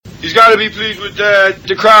He's got to be pleased with that.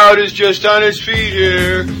 The crowd is just on its feet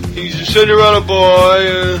here. He's a Cinderella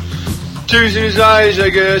boy. Tears in his eyes,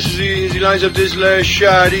 I guess, as he lines up this last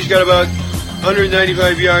shot. He's got about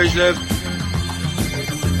 195 yards left.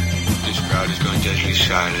 This crowd is going deadly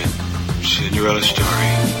silent. Cinderella story,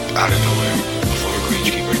 out of nowhere, before a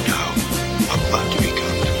greenskeeper now, about to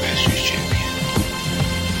become the Masters champion.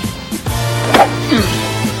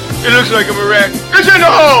 It looks like a wreck. It's in the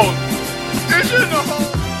hole! It's in the hole!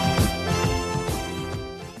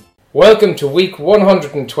 Welcome to week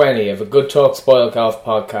 120 of a Good Talk Spoil Golf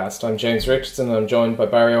podcast. I'm James Richardson and I'm joined by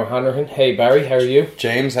Barry O'Hanrahan. Hey Barry, how are you?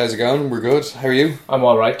 James, how's it going? We're good. How are you? I'm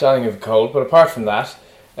alright, dying of a cold, but apart from that,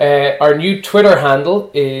 our new Twitter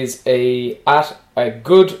handle is at a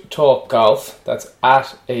Good Talk Golf. That's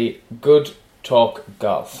at a Good Talk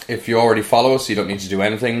Golf. If you already follow us, you don't need to do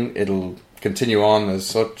anything. It'll continue on as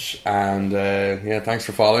such, and thanks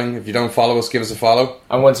for following. If you don't follow us, give us a follow.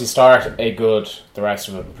 And once you start a good, the rest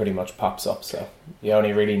of it pretty much pops up, so you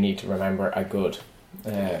only really need to remember a good,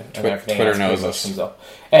 and everything Twitter else knows us. comes up.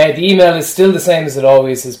 The email is still the same as it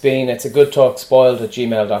always has been. It's a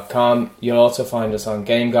goodtalkspoiled@gmail.com. You'll also find us on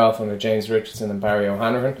Game Golf under James Richardson and Barry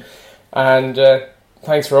O'Hanrahan. And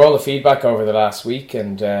thanks for all the feedback over the last week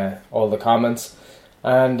and all the comments.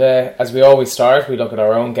 And as we always start, we look at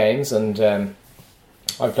our own games, and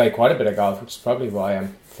I've played quite a bit of golf, which is probably why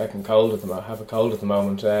I'm fucking cold at the moment. I have a cold at the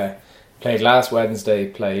moment. Played last Wednesday,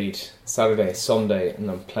 played Saturday, Sunday, and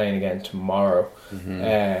I'm playing again tomorrow.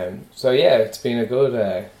 Mm-hmm. So yeah, it's been a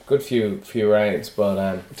good few rounds.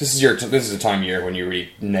 But this is a time of year when you really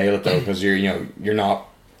nail it though, because you're not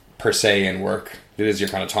per se in work. It is your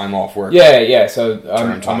kind of time off work. Yeah. So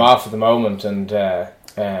I'm off at the moment, and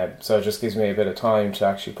so it just gives me a bit of time to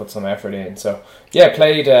actually put some effort in. So yeah,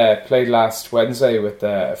 played last Wednesday with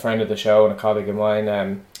a friend of the show and a colleague of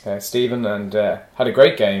mine, Stephen, and had a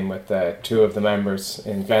great game with two of the members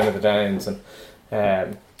in Glen of the Downs, and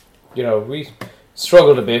we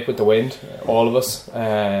struggled a bit with the wind, all of us.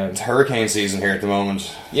 It's hurricane season here at the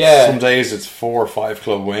moment. Yeah, some days it's 4 or 5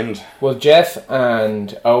 club wind. Well, Jeff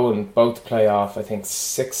and Owen both play off, I think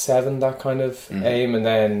 6-7, that kind of aim, and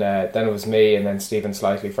then it was me, and then Stephen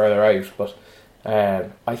slightly further out. But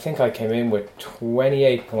I think I came in with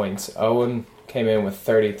 28 points. Owen came in with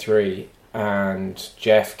 33, and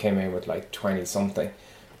Jeff came in with like 20 something.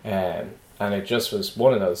 And it just was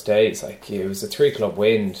one of those days. Like, it was a 3 club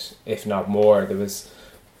wind, if not more. There was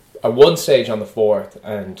a one stage on the fourth,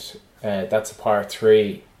 and that's a par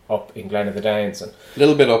 3 up in Glen of the Downs, and a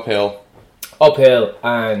little bit uphill,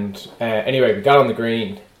 and anyway, we got on the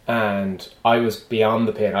green, and I was beyond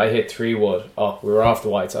the pin. I hit 3 wood. We were off the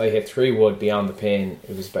white, so I hit 3 wood beyond the pin.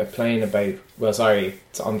 It was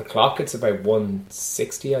it's on the clock, it's about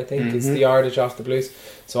 160, I think, is the yardage off the blues.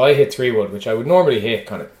 So I hit 3 wood, which I would normally hit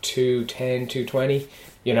kind of 210, 220,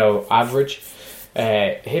 average.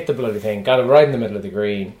 Hit the bloody thing, got it right in the middle of the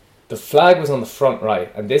green. The flag was on the front right,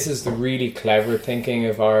 and this is the really clever thinking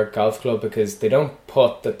of our golf club, because they don't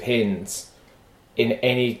put the pins in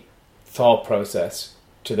any thought process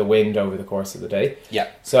to the wind over the course of the day. Yeah.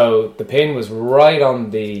 So the pin was right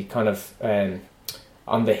on the kind of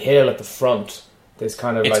on the hill at the front. There's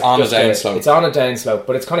kind of it's like on a downslope. It's on a downslope,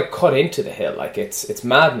 but it's kind of cut into the hill. Like it's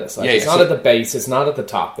madness. Like it's not at the base. It's not at the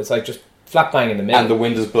top. It's like just flat bang in the middle. And the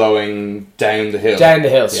wind is blowing down the hill. Down the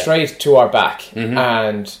hill, straight to our back. Mm-hmm.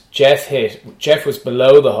 And Jeff was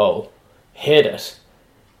below the hole, hit it,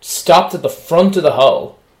 stopped at the front of the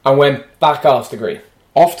hole, and went back off the green.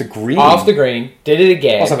 Off the green? Off the green, did it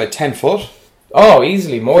again. What's that, about 10 foot? Oh,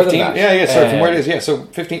 easily, more 15, than that. Yeah, sorry, from where it is, yeah, so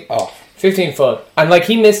 15, 15 foot. And like,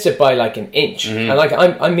 he missed it by like an inch. Mm-hmm. And like,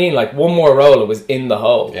 I mean, like, one more roll, it was in the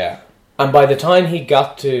hole. Yeah. And by the time he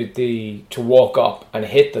got to walk up and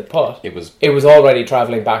hit the putt, it was already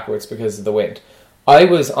travelling backwards because of the wind. I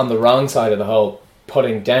was on the wrong side of the hole,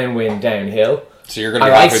 putting downwind downhill. So you're going to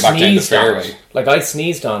be halfway back down the fairway. Like, I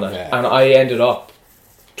sneezed on it, and I ended up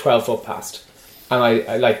 12 foot past. And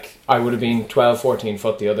I would have been 12, 14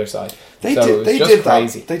 foot the other side. They did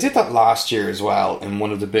crazy. They did that last year as well in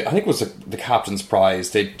one of the I think it was the captain's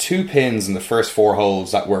prize. They had 2 pins in the first 4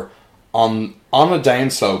 holes that were on a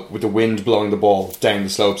downslope with the wind blowing the ball down the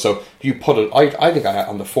slope. So you put it. I think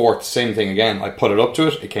on the 4th, same thing again. I put it up to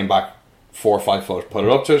it. It came back 4 or 5 foot. Put it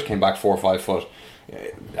up to it. Came back 4 or 5 foot.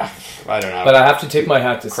 I don't know. But I have to tip my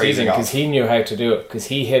hat to Stephen, because he knew how to do it, because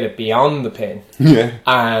he hit it beyond the pin. Yeah.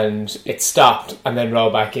 And it stopped and then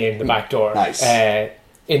rolled back in the back door. Nice.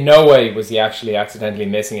 In no way was he actually accidentally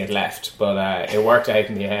missing it left, but it worked out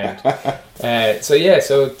in the end. So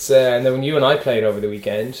it's and then when you and I played over the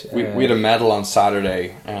weekend, we had a medal on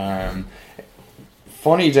Saturday.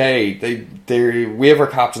 funny day. We have our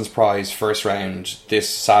captain's prize first round this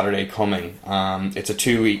Saturday coming. It's a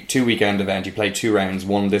two weekend event. You play 2 rounds,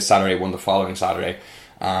 one this Saturday, one the following Saturday,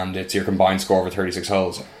 and it's your combined score over 36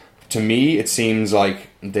 holes. To me, it seems like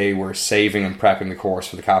they were saving and prepping the course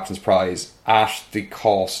for the captain's prize at the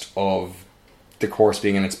cost of the course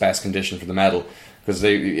being in its best condition for the medal, because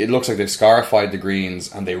it looks like they've scarified the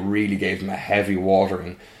greens and they really gave them a heavy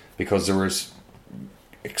watering, because there was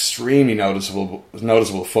extremely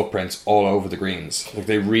noticeable footprints all over the greens. Like,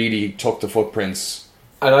 they really took the footprints.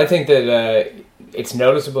 And I think that it's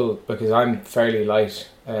noticeable because I'm a fairly light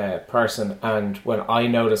person, and when I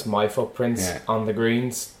notice my footprints on the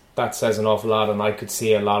greens, that says an awful lot, and I could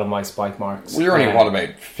see a lot of my spike marks. Well, you're only,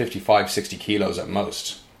 about 55, 60 kilos at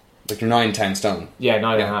most. Like, you're 9-10 stone. Yeah,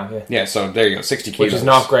 9.5, yeah. Yeah, so there you go, 60 kilos. Which is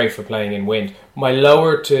not great for playing in wind. My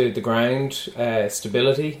lower to the ground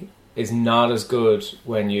stability is not as good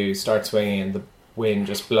when you start swinging and the wind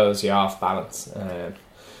just blows you off balance.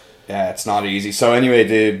 Yeah, it's not easy. So anyway,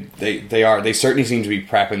 they certainly seem to be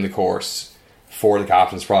prepping the course for the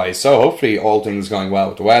captain's prize. So hopefully, all things going well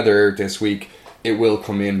with the weather this week, it will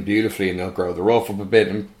come in beautifully and they'll grow the rough up a bit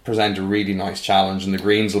and present a really nice challenge, and the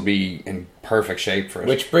greens will be in perfect shape for it.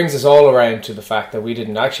 Which brings us all around to the fact that we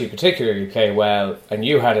didn't actually particularly play well, and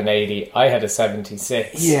you had an 80, I had a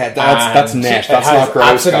 76. Yeah, that's net. That's not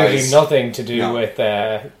gross, absolutely guys. Nothing to do with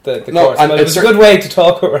the course. But it was a good way to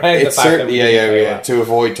talk around the fact that we didn't play well. To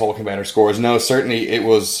avoid talking about our scores. No, certainly it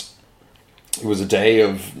was a day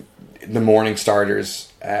of the morning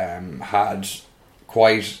starters had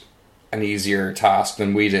quite an easier task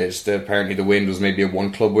than we did. Apparently the wind was maybe a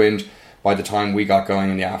 1 club wind. By the time we got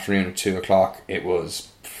going in the afternoon at 2 o'clock, it was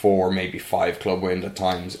 4, maybe 5 club wind at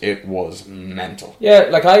times. It was mental. Yeah,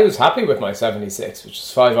 like, I was happy with my 76, which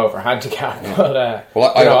is 5 over handicap, but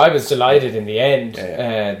I was delighted in the end.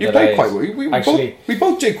 You played quite well. We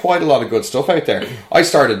both did quite a lot of good stuff out there. I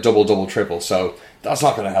started double, triple, so that's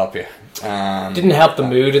not going to help you. Didn't help the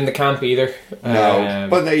mood in the camp either. No,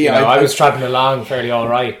 but I was trotting along fairly all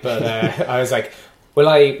right, but I was like, will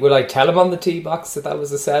I tell him on the tee box that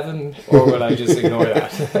was a 7, or will I just ignore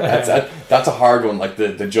that? That's a hard one. Like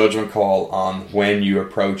the judgment call on when you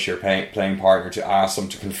approach your playing partner to ask them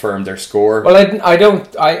to confirm their score. Well,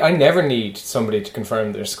 I never need somebody to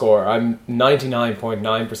confirm their score. I'm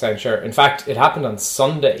 99.9% sure. In fact, it happened on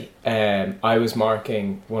Sunday. I was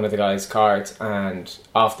marking one of the guys' cards, and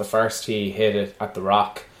off the first he hit it at the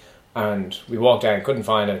rock, and we walked down, couldn't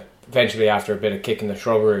find it. Eventually, after a bit of kicking the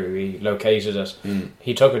shrubbery, we located it.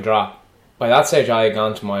 He took a drop. By that stage, I had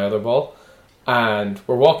gone to my other ball, and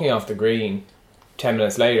we're walking off the green 10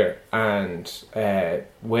 minutes later, and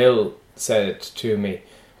Will said to me,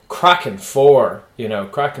 cracking four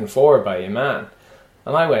by your man.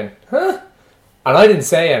 And I went, huh? And I didn't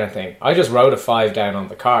say anything. I just wrote a 5 down on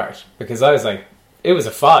the card, because I was like, it was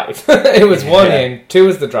a 5. It was 1 in, 2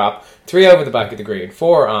 was the drop, 3 over the back of the green,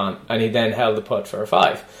 4 on, and he then held the putt for a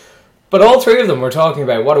 5. But all 3 of them were talking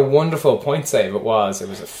about what a wonderful point save it was. It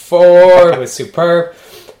was a 4, it was superb.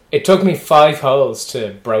 It took me 5 holes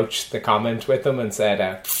to broach the comment with them and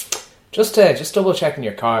said, just double checking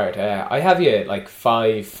your card. I have you like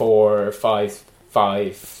 5, 4, 5,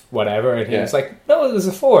 5, whatever. And he was like, no, it was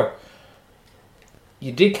a 4.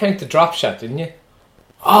 You did count the drop shot, didn't you?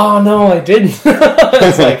 Oh, no, I didn't.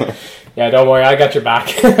 It's like, yeah, don't worry, I got your back.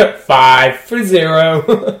 5 for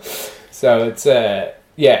 0. So it's...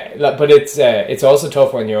 yeah, but it's also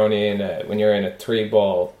tough when you're only in a 3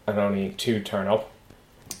 ball and only 2 turn up.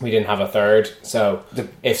 We didn't have a third, so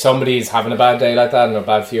if somebody's having a bad day like that and a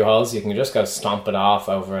bad few holes, you can just go stomp it off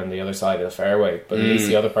over on the other side of the fairway. But at least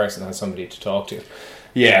the other person has somebody to talk to.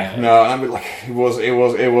 Yeah, no, I mean, like, it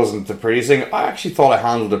wasn't the prettiest thing. I actually thought I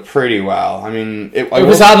handled it pretty well. I mean, it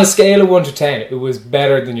was on a scale of 1 to 10. It was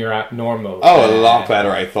better than your normal. Oh, a lot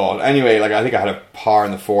better, I thought. Anyway, like, I think I had a par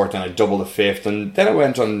in the 4th and I doubled the 5th, and then I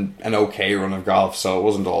went on an okay run of golf, so it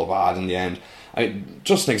wasn't all bad in the end.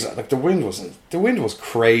 The wind was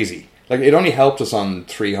crazy. Like, it only helped us on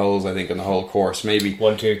 3 holes, I think, in the whole course. Maybe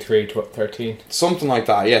 1, 2, 3, 13. Something like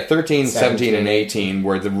that, yeah. 13, 17 and 18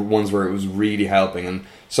 were the ones where it was really helping. And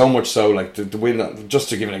so much so, like, the wind, just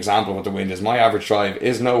to give an example of what the wind is, my average drive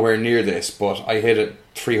is nowhere near this, but I hit a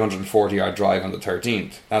 340-yard drive on the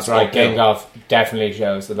 13th. That's right, Game Golf definitely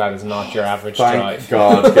shows that is not your average drive. Thank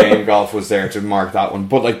God Game Golf was there to mark that one.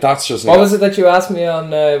 But, like, that's just... What was it that you asked me on,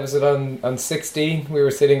 was it on 16? We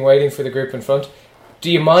were sitting waiting for the group in front. Do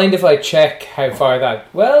you mind if I check how far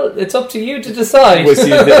that? Well, it's up to you to decide. Well, see,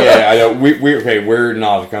 yeah, I know. We're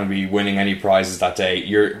not going to be winning any prizes that day.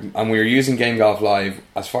 We're using Game Golf Live.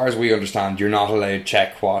 As far as we understand, you're not allowed to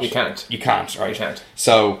check what you can't. You can't, right? You can't.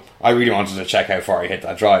 So I really wanted to check how far I hit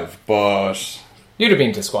that drive, but you'd have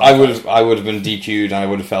been disqualified. I would have been DQ'd, and I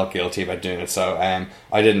would have felt guilty about doing it. So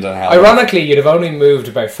I didn't. Ironically, you'd have only moved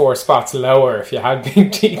about 4 spots lower if you had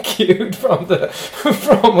been DQ'd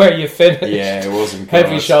from where you finished. Yeah, it wasn't good.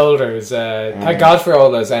 Heavy shoulders. Thank God for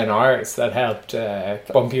all those NRs that helped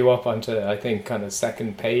bump you up onto, I think, kind of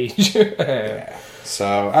second page. Yeah.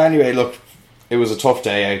 So anyway, look, it was a tough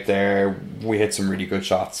day out there. We hit some really good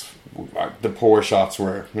shots. The poor shots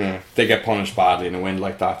were, they get punished badly in a wind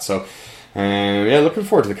like that. So. Looking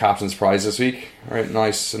forward to the captain's prize this week. All right,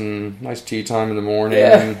 nice tea time in the morning.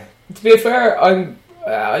 Yeah, to be fair, I'm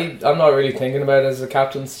not really thinking about it as a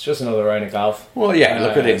captain. It's just another round of golf. Well, yeah,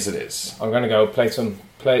 look, it is. I'm going to go play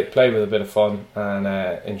with a bit of fun and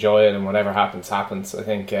enjoy it, and whatever happens. I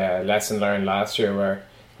think lesson learned last year where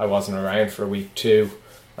I wasn't around for week 2,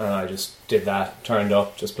 and I just did that, turned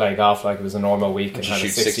up, just played golf like it was a normal week, and had a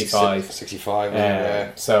 65. 65,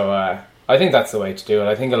 yeah. So. I think that's the way to do it.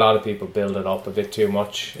 I think a lot of people build it up a bit too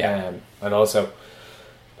much. Yeah. And also,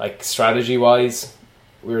 like, strategy-wise,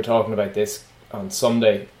 we were talking about this on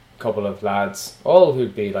Sunday. A couple of lads, all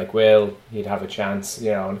who'd be like Will, he'd have a chance,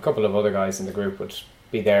 and a couple of other guys in the group would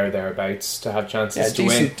be thereabouts to have chances to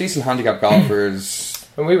win. Decent handicap golfers.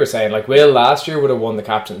 And we were saying, like, Will last year would have won the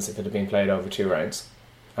captains if it had been played over 2 rounds.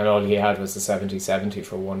 And all he had was the 70-70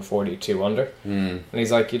 for 142 under. And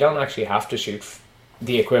he's like, you don't actually have to shoot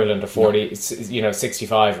the equivalent of 40,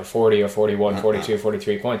 65 or 40 or 41, 42,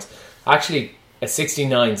 43 points. Actually, a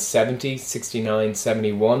 69-70,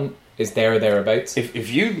 69-71 is thereabouts. If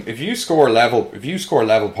you score level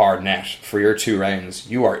par net for your 2 rounds,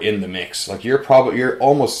 you are in the mix. Like you're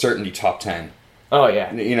almost certainly top 10. Oh yeah.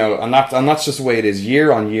 And that's just the way it is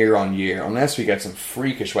year on year on year, unless we get some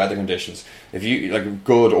freakish weather conditions. If you, like,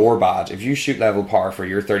 good or bad, if you shoot level par for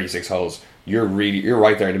your 36 holes, you're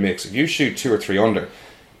right there in the mix. If you shoot 2 or 3 under,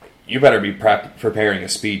 you better be preparing a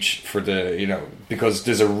speech for because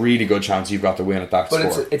there's a really good chance you've got to win at that score.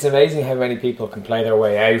 But it's amazing how many people can play their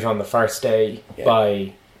way out on the first day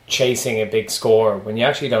by chasing a big score when you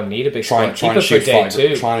actually don't need a big score. Trying to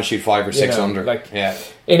shoot 5 or 6 under.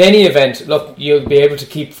 In any event, look, you'll be able to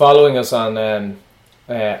keep following us on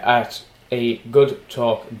at a Good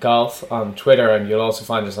Talk Golf on Twitter, and you'll also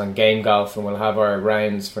find us on Game Golf, and we'll have our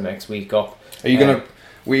rounds for next week up. Are you gonna?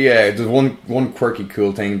 There's one quirky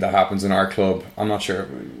cool thing that happens in our club. I'm not sure.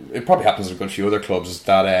 It probably happens in a good few other clubs. Is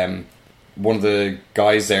that one of the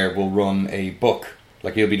guys there will run a book.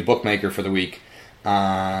 Like, he'll be the bookmaker for the week.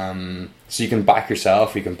 So you can back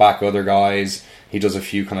yourself. You can back other guys. He does a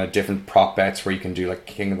few kind of different prop bets where you can do, like,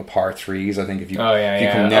 king of the par 3s. I think if you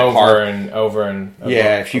come net over and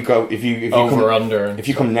if you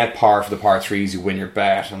come net par for the par 3s, you win your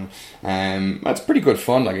bet, and that's pretty good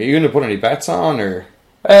fun. Like, are you going to put any bets on, or?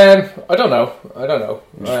 I don't know.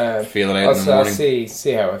 Feel it out in the morning. I'll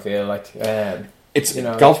see how I feel. Like,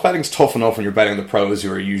 golf betting's tough enough when you're betting the pros,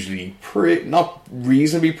 who are usually not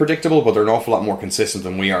reasonably predictable, but they're an awful lot more consistent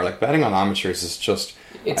than we are. Like, betting on amateurs is just.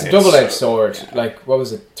 It's a double-edged sword. Like, what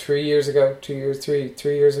was it, 3 years ago? 2 years, 3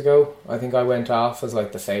 years ago? I think I went off as,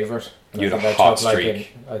 like, the favourite. You had a hot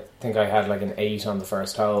streak. I think I had, like, an 8 on the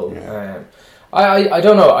first hole. Yeah. I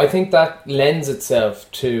don't know. I think that lends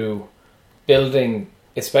itself to building,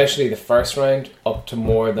 especially the first round, up to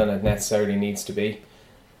more than it necessarily needs to be.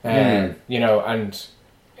 And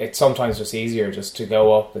it's sometimes just easier just to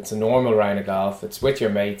go up. It's a normal round of golf. It's with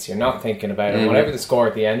your mates. You're not thinking about it. Whatever the score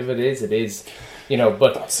at the end of it is.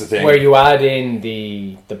 But that's the thing. Where you add in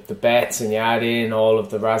the bets and you add in all of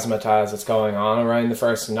the razzmatazz that's going on around the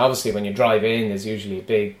first, and obviously when you drive in, there's usually a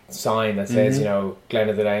big sign that says, Glen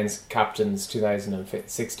of the Downs Captains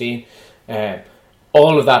 2016.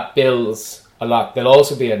 All of that builds a lot. There'll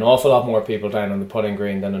also be an awful lot more people down on the putting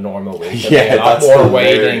green than a normal week. There'll be a lot more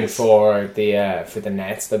waiting for the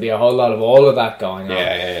nets. There'll be a whole lot of all of that going on.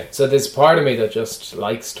 Yeah. So there's part of me that just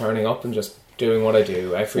likes turning up and just doing what I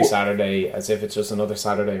do every Saturday as if it's just another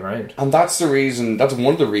Saturday round. And that's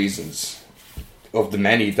one of the reasons of the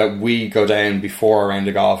many that we go down before a round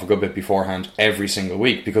of golf a good bit beforehand every single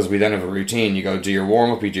week, because we then have a routine. You go do your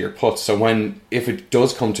warm-up, you do your putts. So if it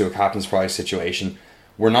does come to a captain's prize situation,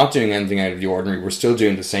 we're not doing anything out of the ordinary. We're still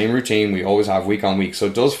doing the same routine we always have week on week, so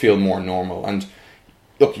it does feel more normal. And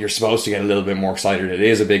look, you're supposed to get a little bit more excited. It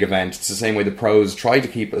is a big event. It's the same way the pros try to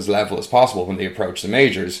keep as level as possible when they approach the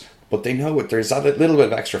majors. but they know it. There's that little bit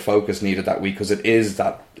of extra focus needed that week because it is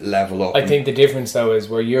that level up. I think the difference though is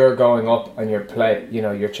where you're going up and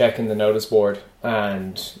you're checking the notice board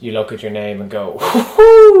and you look at your name and go,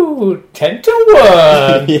 woohoo, 10 to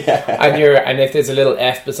 1. Yeah. And if there's a little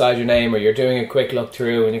F beside your name, or you're doing a quick look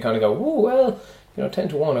through and you kind of go, oh well, 10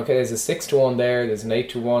 to 1. Okay, there's a 6 to 1 there. There's an 8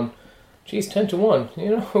 to 1. Geez, 10 to 1.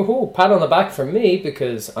 Pat on the back for me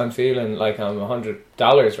because I'm feeling like I'm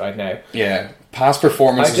 $100 right now. Yeah. Past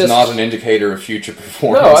performance is not an indicator of future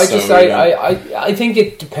performance. No, I think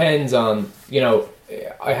it depends on,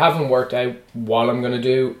 I haven't worked out what I'm going to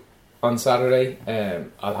do on Saturday.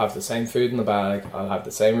 I'll have the same food in the bag. I'll have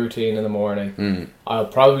the same routine in the morning. I'll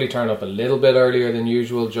probably turn up a little bit earlier than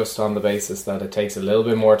usual, just on the basis that it takes a little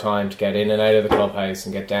bit more time to get in and out of the clubhouse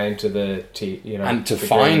and get down to the and to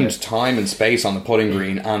find time and space on the putting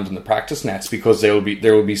green and in the practice nets, because they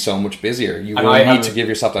will be so much busier. You will need to give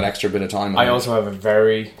yourself that extra bit of time. I also have a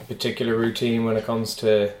very particular routine when it comes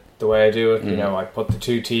to the way I do it. I put the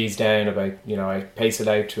 2 tees down about, I pace it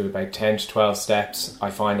out to about 10 to 12 steps.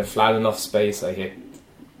 I find a flat enough space. I hit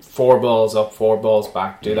 4 balls up, 4 balls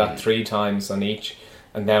back, do that 3 times on each,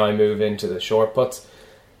 and then I move into the short putts.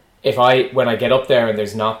 When I get up there and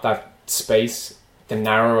there's not that space, the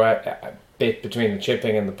narrow bit between the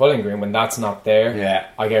chipping and the putting green, when that's not there,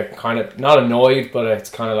 I get kind of, not annoyed, but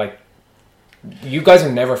it's kind of like, you guys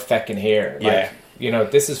are never fecking here.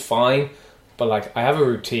 This is fine. But like, I have a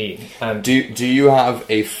routine. And do you have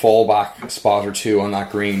a fallback spot or two on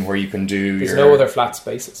that green where you can do? There's no other flat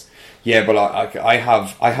spaces. Yeah, but I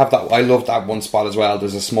have that. I love that one spot as well.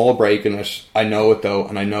 There's a small break in it. I know it though,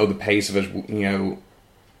 and I know the pace of it.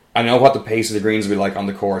 I know what the pace of the greens will be like on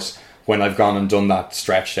the course when I've gone and done that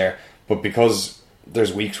stretch there. But because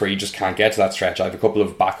there's weeks where you just can't get to that stretch, I have a couple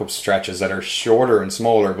of backup stretches that are shorter and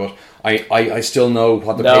smaller, but I still know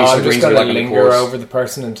what the pace of the greens are like on the course. I'm just going to linger over the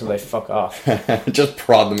person until they fuck off. Just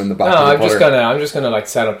prod them in the back of the putter. I'm just going to like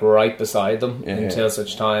set up right beside them until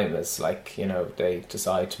such time as they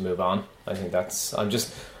decide to move on. I think I'm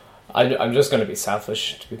just going to be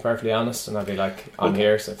selfish, to be perfectly honest, and I'll be like, I'm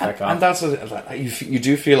here, so fuck off. And that's you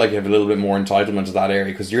do feel like you have a little bit more entitlement to that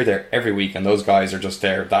area because you're there every week, and those guys are just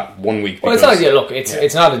there that 1 week. Well, it's not.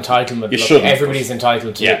 It's not entitlement. Everybody's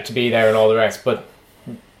entitled to be there and all the rest, but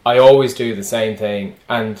I always do the same thing,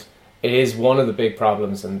 and it is one of the big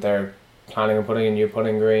problems. And they're planning on putting a new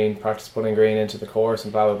practice putting green into the course,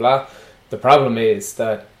 and blah blah blah. The problem is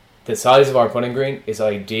that the size of our putting green is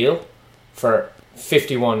ideal for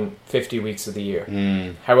 50 weeks of the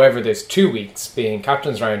year. However, there's 2 weeks, being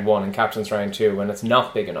captain's round 1 and captain's round 2, when it's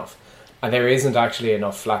not big enough, and there isn't actually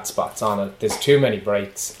enough flat spots on it. There's too many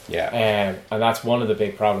breaks, and that's one of the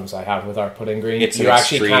big problems I have with our putting green. You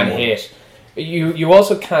actually can't hit. You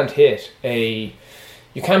also can't hit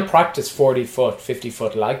you can't practice 40 foot, 50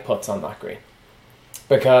 foot lag putts on that green,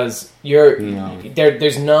 because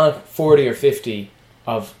there's not 40 or 50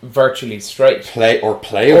 of virtually straight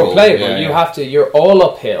playable. You're all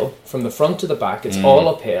uphill from the front to the back. It's all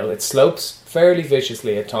uphill. It slopes fairly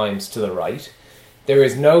viciously at times to the right. There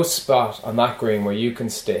is no spot on that green where you can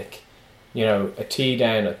stick a tee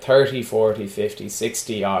down at 30, 40, 50,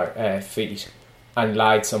 60 feet and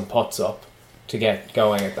lag some putts up to get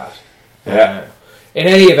going at that. In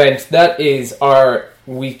any event, that is our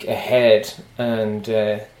week ahead, and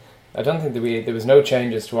I don't think there was no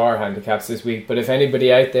changes to our handicaps this week, but if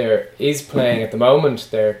anybody out there is playing at the moment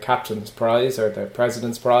their captain's prize or their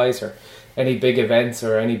president's prize or any big events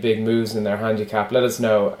or any big moves in their handicap, let us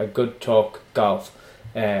know at Good Talk Golf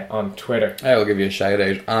on Twitter. I'll give you a shout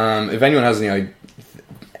out. If anyone has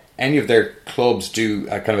any of their clubs do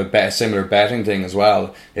a kind of a similar betting thing as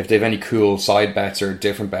well, if they have any cool side bets or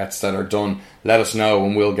different bets that are done, let us know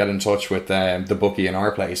and we'll get in touch with the bookie in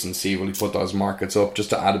our place and see will we put those markets up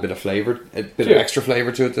just to add a bit of flavour, of extra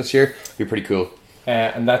flavour to it this year. It'd be pretty cool.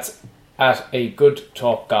 And that's at a Good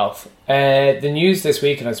Talk Golf. The news this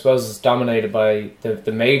week, and I suppose is dominated by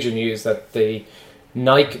the major news that the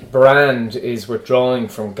Nike brand is withdrawing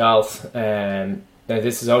from golf. Now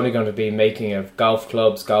this is only going to be making of golf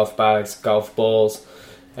clubs, golf bags, golf balls,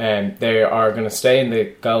 and they are going to stay in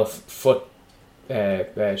the golf foot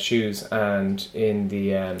shoes and in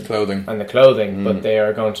the clothing, but they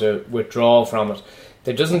are going to withdraw from it.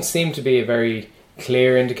 There doesn't seem to be a very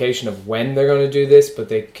clear indication of when they're going to do this, but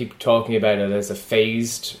they keep talking about it as a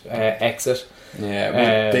phased exit.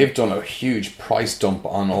 They've done a huge price dump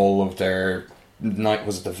on all of their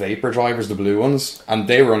was it the Vapor drivers, the blue ones, and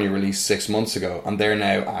they were only released 6 months ago, and they're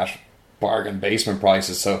now at bargain basement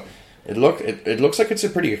prices. So it looks like it's a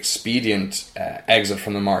pretty expedient exit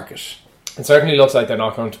from the market. It certainly looks like they're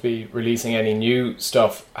not going to be releasing any new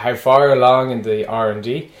stuff. How far along in the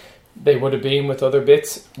R&D they would have been with other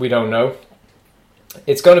bits. We don't know.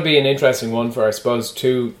 It's going to be an interesting one for, I suppose,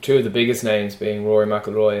 two of the biggest names being Rory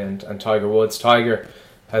McIlroy and Tiger Woods. Tiger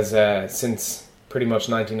has, since pretty much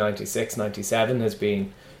 1996, 97, has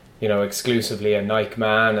been, exclusively a Nike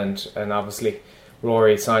man, and obviously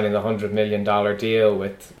Rory signing the $100 million deal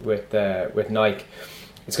with Nike.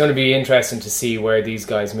 It's going to be interesting to see where these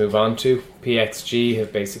guys move on to. PXG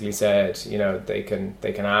have basically said, they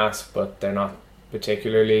can ask, but they're not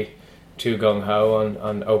particularly too gung-ho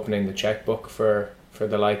on opening the checkbook for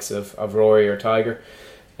the likes of Rory or Tiger.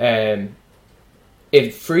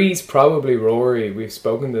 It frees probably Rory, we've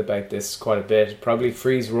spoken about this quite a bit, probably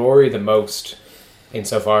frees Rory the most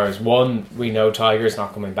insofar as, one, we know Tiger's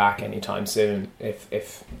not coming back anytime soon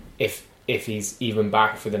if he's even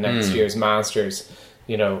back for the next year's Masters,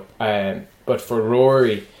 but for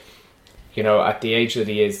Rory, at the age that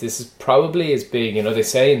he is, this is probably as big, they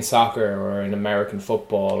say in soccer or in American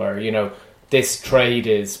football, or, this trade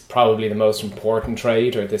is probably the most important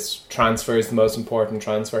trade, or this transfer is the most important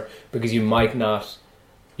transfer, because you might not,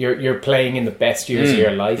 you're playing in the best years of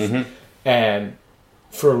your life.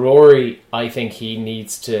 For Rory, I think he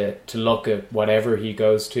needs to look at whatever he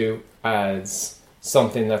goes to as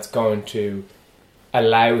something that's going to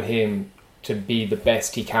allow him to be the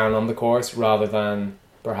best he can on the course, rather than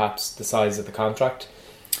perhaps the size of the contract.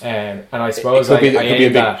 And I suppose it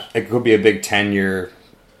could be a big 10-year,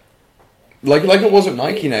 like it was at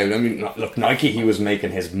Nike now. I mean, look, Nike, he was making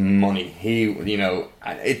his money. He,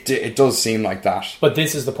 it does seem like that. But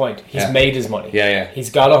this is the point. He's made his money. Yeah. He's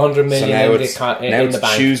got $100 million in the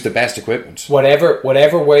bank. Choose the best equipment.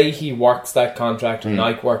 Whatever way he works that contract, and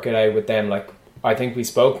Nike work it out with them. Like, I think we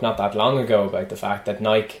spoke not that long ago about the fact that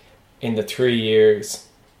Nike, in the 3 years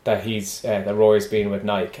that that Rory's been with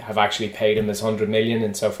Nike, have actually paid him his $100 million,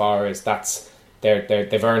 insofar as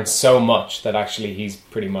they've earned so much that actually he's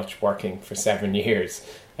pretty much working for 7 years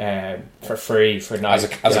for free for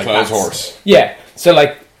Nike as a clothes horse. Yeah, so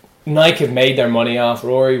like Nike have made their money off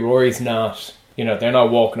Rory. Rory's not, they're not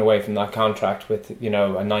walking away from that contract with a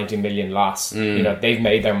 $90 million loss. They've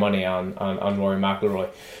made their money on Rory McIlroy.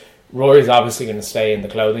 Rory's obviously going to stay in the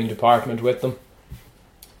clothing department with them.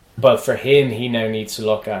 But for him, he now needs to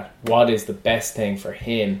look at what is the best thing for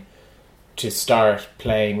him to start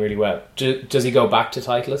playing really well. Does he go back to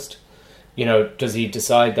Titleist? Does he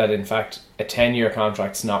decide that in fact a 10-year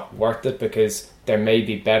contract's not worth it because there may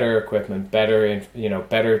be better equipment,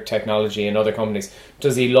 better technology in other companies?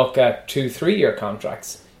 Does he look at 2-3 year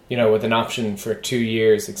contracts, with an option for 2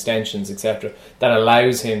 years extensions, etc., that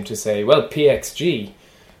allows him to say, well, PXG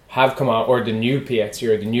have come out, or the new PXG,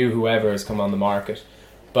 or the new whoever has come on the market.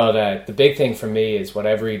 But the big thing for me is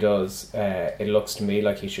whatever he does, it looks to me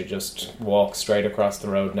like he should just walk straight across the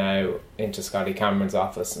road now into Scotty Cameron's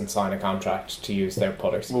office and sign a contract to use their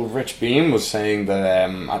putters. Well, Rich Beam was saying that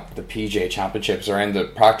at the PGA Championships, around the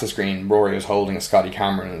practice green, Rory was holding a Scotty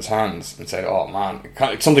Cameron in his hands and said, oh man,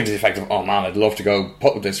 something to the effect of, oh man, I'd love to go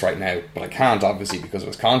putt with this right now, but I can't, obviously, because of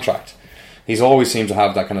his contract. He's always seemed to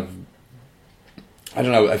have that kind of,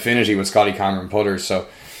 affinity with Scotty Cameron putters, so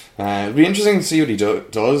it'll be interesting to see what he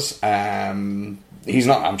does. He's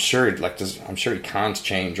not. I'm sure he can't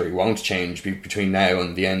change, or he won't change between now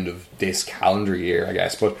and the end of this calendar year, I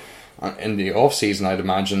guess. But in the off season, I'd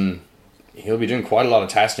imagine he'll be doing quite a lot of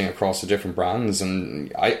testing across the different brands,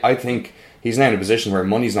 and I think he's now in a position where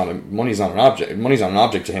money's not an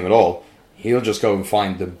object to him at all. He'll just go and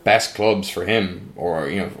find the best clubs for him, or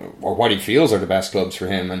what he feels are the best clubs for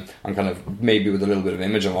him, and kind of maybe with a little bit of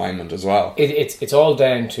image alignment as well. It's all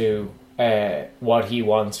down to what he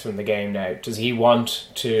wants from the game now. Does he want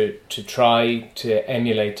to try to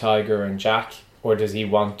emulate Tiger and Jack, or does he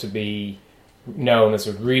want to be known as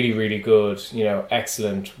a really, really good,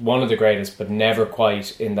 excellent, one of the greatest, but never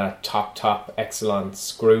quite in that top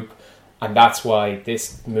excellence group? And that's why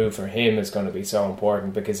this move for him is going to be so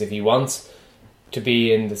important, because if he wants to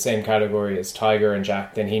be in the same category as Tiger and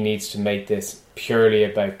Jack, then he needs to make this purely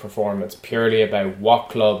about performance, purely about what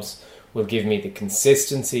clubs will give me the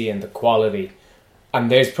consistency and the quality.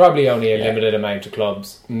 And there's probably only a limited amount of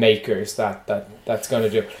clubs makers that's going to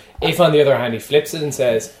do. If, on the other hand, he flips it and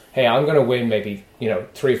says, hey, I'm going to win maybe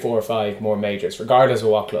 3, 4, or 5 more majors, regardless of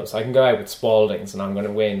what clubs. I can go out with Spaldings and I'm going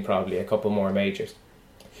to win probably a couple more majors.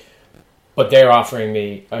 But they're offering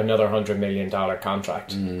me another $100 million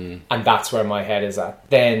contract, and that's where my head is at.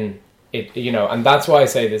 Then and that's why I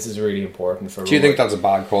say this is really important for. Do you think that's a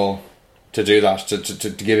bad call? to do that, to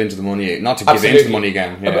give into the money, not to give into the money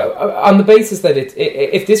again. Yeah. On the basis that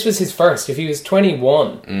if this was his first, if he was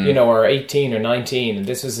 21, or 18 or 19, and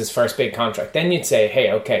this was his first big contract, then you'd say,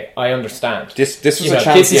 hey, okay, I understand. This was a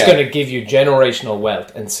chance. This is going to give you generational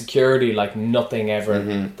wealth and security like nothing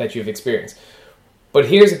ever that you've experienced. But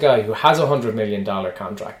here's a guy who has $100 million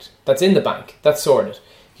contract that's in the bank, that's sorted.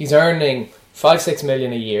 He's earning $5-6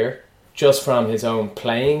 million a year just from his own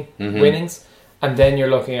playing winnings. And then you're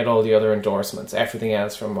looking at all the other endorsements, everything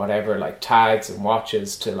else from whatever, like tags and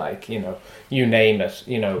watches to like, you name it,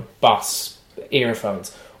 Boss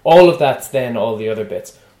earphones. All of that's then all the other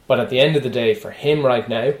bits. But at the end of the day, for him right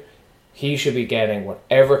now, he should be getting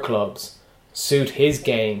whatever clubs suit his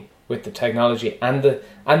game with the technology and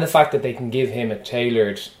the fact that they can give him a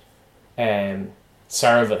tailored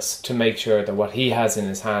service to make sure that what he has in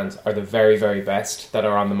his hands are the very, very best that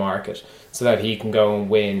are on the market so that he can go and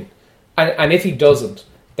win. And if he doesn't,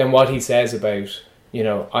 then what he says about,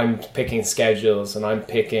 I'm picking schedules and I'm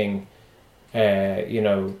picking,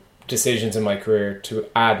 decisions in my career to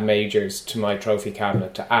add majors to my trophy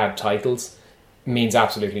cabinet, to add titles, means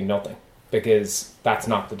absolutely nothing. Because that's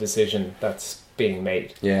not the decision that's being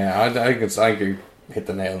made. Yeah, I agree. Hit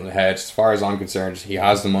the nail on the head. As far as I'm concerned, he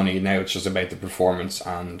has the money. Now it's just about the performance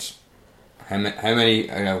and how many,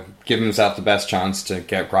 give himself the best chance to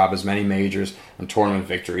grab as many majors and tournament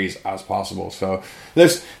victories as possible. So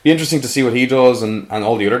it'll be interesting to see what he does and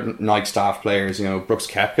all the other Nike staff players. Brooks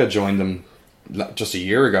Koepka joined them just a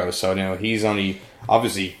year ago, so he's only,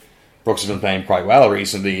 obviously Brooks has been playing quite well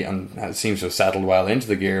recently and seems to have settled well into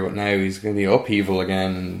the gear, but now he's going to be upheaval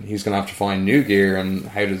again and he's going to have to find new gear, and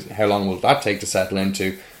how long will that take to settle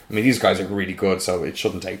into? I mean, these guys are really good, so it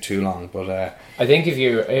shouldn't take too long. But I think if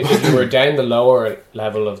you were down the lower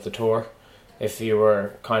level of the tour, if you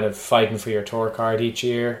were kind of fighting for your tour card each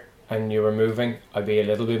year and you were moving, I'd be a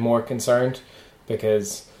little bit more concerned,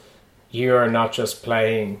 because you're not just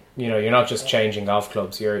playing, you're not just changing golf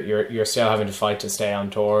clubs. You're still having to fight to stay on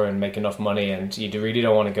tour and make enough money, and you really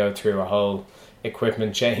don't want to go through a whole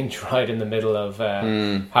equipment change right in the middle of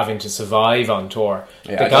having to survive on tour.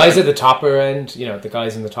 Yeah, the guys at the topper end, the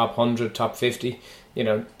guys in the top 100, top 50,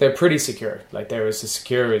 they're pretty secure. Like, they're as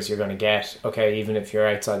secure as you're going to get. Okay, even if you're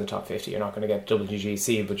outside the top 50, you're not going to get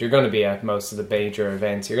WGC, but you're going to be at most of the major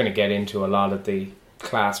events. You're going to get into a lot of the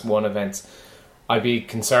Class 1 events. I'd be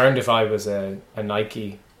concerned if I was a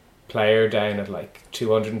Nike player down at like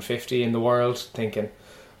 250 in the world, thinking,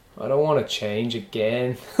 I don't want to change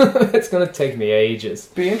again. It's going to take me ages.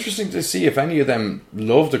 It'd be interesting to see if any of them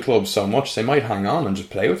love the club so much they might hang on and just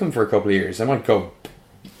play with them for a couple of years. They might go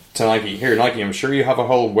to Nike. Here, Nike, I'm sure you have a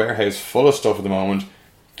whole warehouse full of stuff at the moment.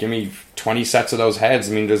 Give me 20 sets of those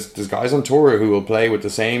heads. I mean, there's guys on tour who will play with the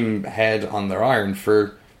same head on their iron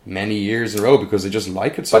for many years in a row because they just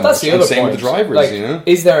like it so much. But that's the other same point. With the drivers,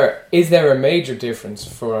 like, is there a major difference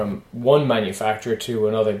from one manufacturer to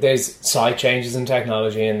another? There's slight changes in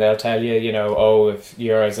technology, and they'll tell you, if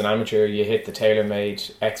you're as an amateur, you hit the tailor-made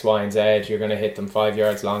X, Y, and Z, you're going to hit them 5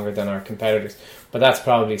 yards longer than our competitors. But that's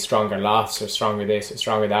probably stronger lofts, or stronger this, or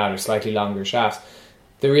stronger that, or slightly longer shafts.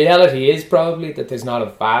 The reality is probably that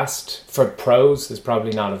for pros, there's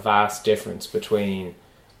probably not a vast difference between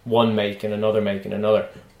one make and another.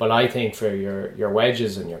 But I think for your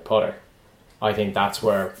wedges and your putter, I think that's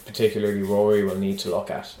where particularly Rory will need to look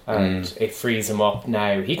at. And it frees him up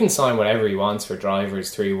now. He can sign whatever he wants for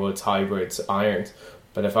drivers, 3-woods, hybrids, irons.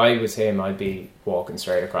 But if I was him, I'd be walking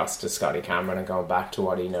straight across to Scotty Cameron and going back to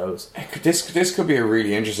what he knows. This could be a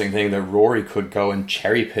really interesting thing, that Rory could go and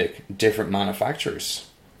cherry pick different manufacturers.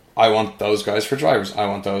 I want those guys for drivers. I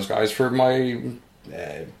want those guys for my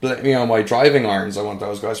my driving irons. I want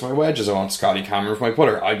those guys for my wedges. I want Scotty Cameron for my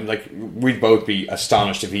putter. We'd both be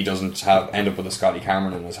astonished if he doesn't end up with a Scotty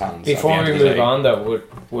Cameron in his hands. Before we move on, though,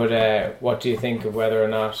 what do you think of whether or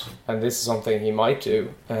not, and this is something he might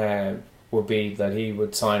do, would be that he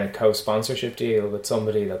would sign a co-sponsorship deal with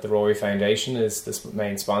somebody that the Rory Foundation is the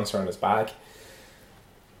main sponsor on his bag?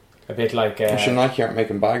 A bit like Nike aren't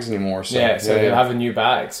making bags anymore, so he'll have a new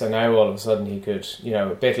bag. So now all of a sudden he could,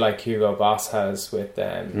 a bit like Hugo Boss has with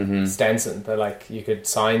Stenson. That you could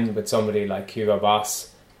sign with somebody like Hugo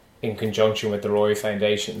Boss in conjunction with the Rory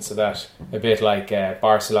Foundation, so that a bit like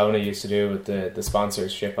Barcelona used to do with the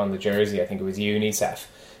sponsorship on the jersey. I think it was UNICEF.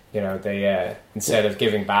 They instead of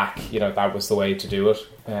giving back, that was the way to do it.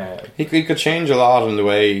 He could change a lot in the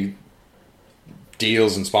way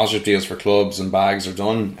deals and sponsorship deals for clubs and bags are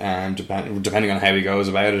done, depending on how he goes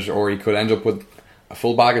about it, or he could end up with a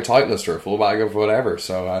full bag of Titleist or a full bag of whatever.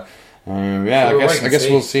 So I guess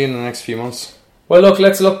we'll see in the next few months. Well, look,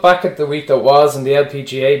 let's look back at the week that was, and the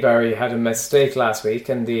LPGA, Barry, had a mistake last week,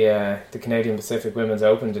 and the Canadian Pacific Women's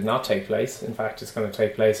Open did not take place. In fact, it's going to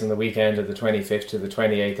take place on the weekend of the 25th to the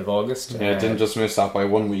 28th of August. Yeah, it didn't just miss that by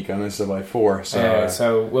 1 week, I missed it by 4.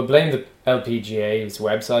 So we'll blame the LPGA's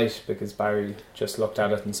website, because Barry just looked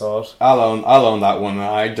at it and saw it. I'll own that one.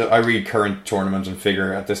 I read current tournament and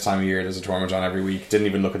figure at this time of year there's a tournament on every week. Didn't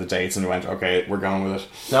even look at the dates and went, okay, we're going with it.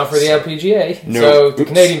 Not for the LPGA. No. So the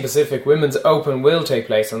Canadian Pacific Women's Open will take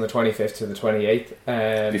place on the 25th to the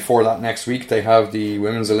 28th. Before that, next week they have the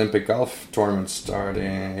Women's Olympic Golf Tournament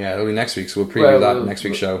starting. Yeah, it'll be next week, so we'll preview that in next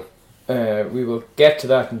week's show. We will get to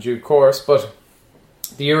that in due course, but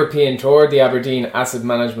the European Tour, the Aberdeen Asset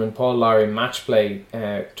Management Paul Lawrie match play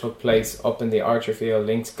took place up in the Archerfield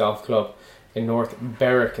Links Golf Club in North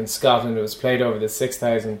Berwick in Scotland. It was played over the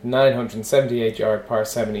 6,978 yard par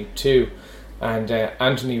 72, and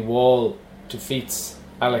Anthony Wall defeats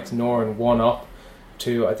Alex Noren 1-up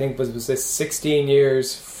to, I think was this 16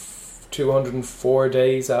 years 204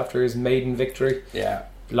 days after his maiden victory. Yeah,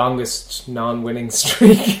 longest non-winning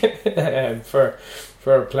streak for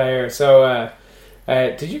a player. So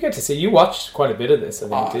did you get to see? You watched quite a bit of this, I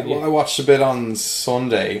think, did you? Well, I watched a bit on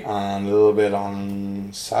Sunday and a little bit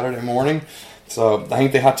on Saturday morning. So I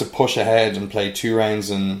think they had to push ahead and play 2 rounds,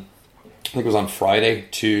 and I think it was on Friday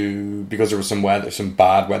because there was some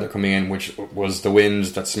bad weather coming in, which was the wind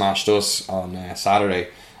that smashed us on Saturday,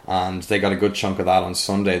 and they got a good chunk of that on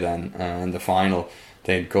Sunday. Then in the final,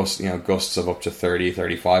 they had gusts of up to 30,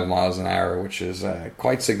 35 miles an hour, which is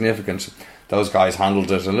quite significant. Those guys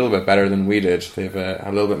handled it a little bit better than we did. They've had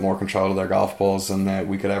a little bit more control of their golf balls than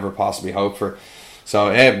we could ever possibly hope for.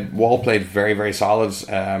 So Wall played very, very solid.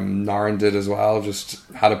 Noren did as well.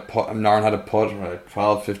 Noren had a putt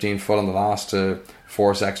 12, 15 foot on the last to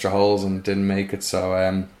force extra holes and didn't make it.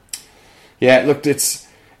 So look, it's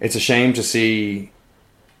a shame to see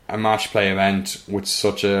a match play event with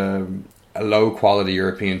such a low quality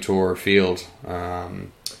European Tour field.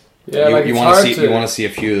 You want to see a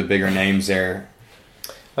few of the bigger names there.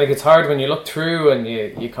 Like, it's hard when you look through and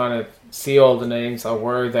you kind of see all the names that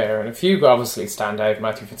were there, and a few obviously stand out.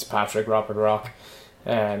 Matthew Fitzpatrick, Robert Rock,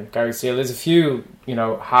 Gary Steele. There's a few,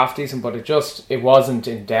 half decent, but it wasn't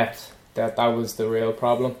in depth. That was the real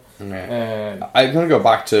problem. Yeah. I'm going to go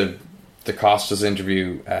back to the Costas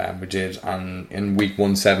interview we did in week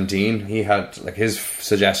 117. He had his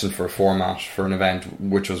suggestion for a format for an event,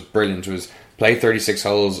 which was brilliant. It was play 36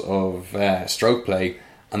 holes of stroke play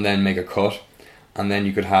and then make a cut, and then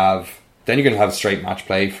you could have straight match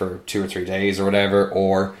play for 2 or 3 days or whatever.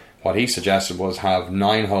 Or what he suggested was have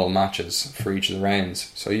 9-hole matches for each of the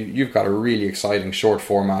rounds. So you've got a really exciting short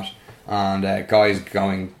format, and guys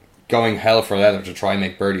going hell for leather to try and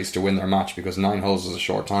make birdies to win their match, because 9 holes is a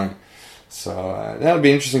short time. So that'll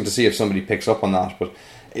be interesting to see if somebody picks up on that. But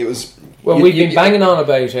it was we've been banging on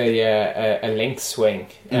about a link swing,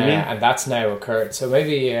 and that's now occurred. So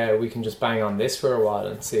maybe we can just bang on this for a while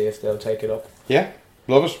and see if they'll take it up. Yeah,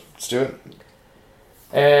 love it. Let's do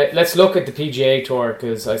it. Let's look at the PGA Tour,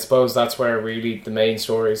 because I suppose that's where really the main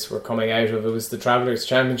stories were coming out of. It was the Travellers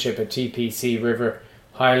Championship at TPC River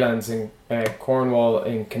Highlands in Cornwall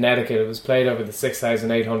in Connecticut. It was played over the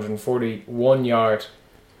 6,841 yard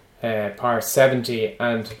par 70,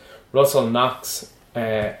 and Russell Knox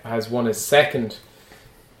has won his second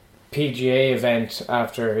PGA event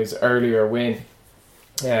after his earlier win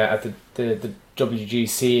at the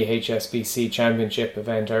WGC HSBC Championship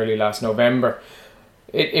event early last November.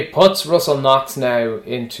 It puts Russell Knox now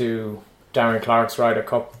into Darren Clarke's Ryder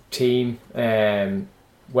Cup team,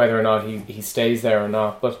 whether or not he stays there or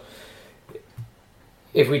not. But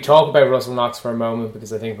if we talk about Russell Knox for a moment,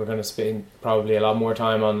 because I think we're going to spend probably a lot more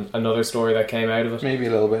time on another story that came out of it. Maybe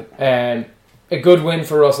a little bit. A good win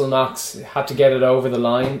for Russell Knox. Had to get it over the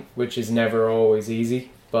line, which is never always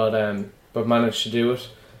easy, but managed to do it.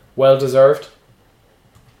 Well deserved.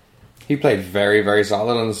 He played very, very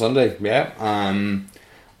solid on the Sunday. Yeah.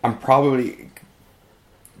 I'm probably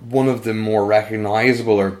one of the more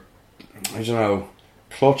recognisable, or I don't know,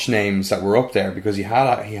 clutch names that were up there, because he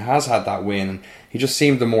has had that win, and he just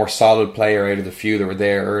seemed the more solid player out of the few that were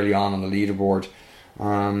there early on the leaderboard.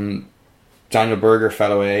 Daniel Berger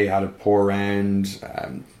fell away, had a poor round.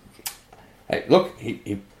 Look,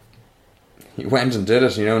 he went and did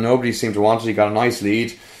it. Nobody seemed to want it. He got a nice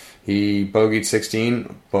lead. He bogeyed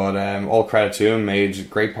 16, but all credit to him. Made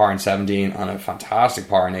great par in 17 and a fantastic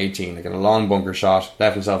par in 18. They got a long bunker shot,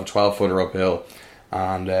 left himself a 12-footer uphill,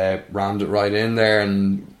 and rammed it right in there.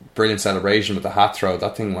 And brilliant celebration with the hat throw.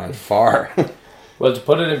 That thing went far. Well, to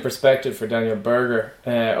put it in perspective for Daniel Berger,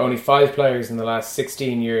 only 5 players in the last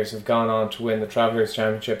 16 years have gone on to win the Travellers'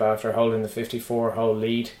 Championship after holding the 54-hole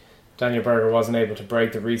lead. Daniel Berger wasn't able to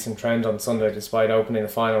break the recent trend on Sunday despite opening the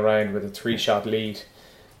final round with a 3-shot lead.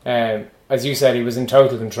 As you said, he was in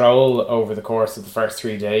total control over the course of the first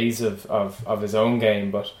 3 days of his own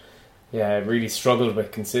game, but yeah, really struggled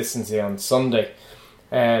with consistency on Sunday.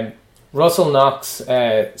 Russell Knox,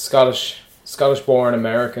 Scottish-born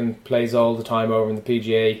American, plays all the time over in the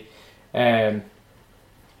PGA.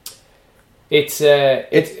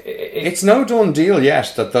 It's no done deal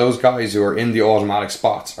yet that those guys who are in the automatic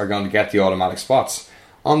spots are going to get the automatic spots.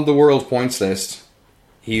 On the world points list,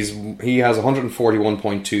 he has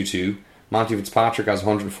 141.22, Matthew Fitzpatrick has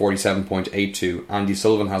 147.82, Andy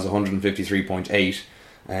Sullivan has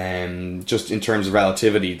 153.8. Just in terms of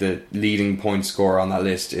relativity, the leading point scorer on that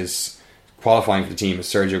list is qualifying for the team is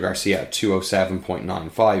Sergio Garcia at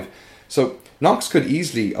 207.95. So Knox could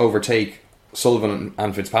easily overtake Sullivan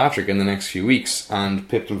and Fitzpatrick in the next few weeks and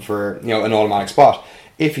pip them for an automatic spot.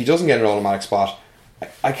 If he doesn't get an automatic spot,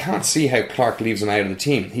 I can't see how Clark leaves him out of the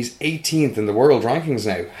team. He's 18th in the world rankings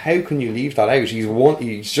now. How can you leave that out?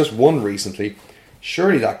 He's just won recently.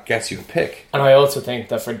 Surely that gets you a pick. And I also think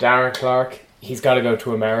that for Darren Clark, he's got to go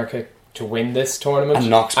to America to win this tournament. And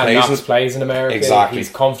Knox plays in America. Exactly. He's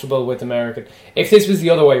comfortable with American. If this was the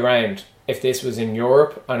other way round, if this was in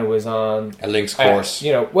Europe and it was on a links course,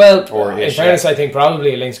 in fairness, I think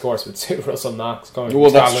probably a links course would suit Russell Knox going to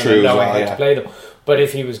that's true and knowing as well, how to play them. But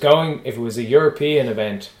if it was a European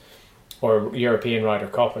event or European Ryder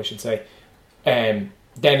Cup, I should say, then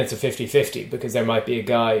it's a 50-50 because there might be a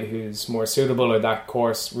guy who's more suitable or that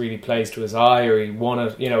course really plays to his eye or he won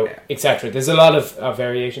it, etc. There's a lot of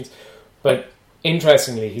variations. But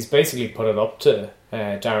interestingly, he's basically put it up to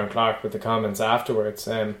Darren Clark with the comments afterwards.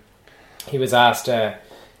 He was asked, did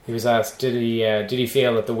he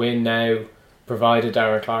feel that the win now provided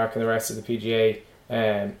Darren Clark and the rest of the PGA,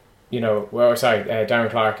 Darren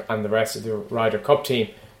Clark and the rest of the Ryder Cup team,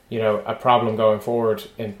 a problem going forward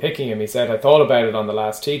in picking him. He said, I thought about it on the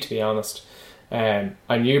last tee, to be honest.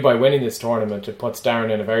 I knew by winning this tournament it puts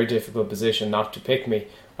Darren in a very difficult position not to pick me.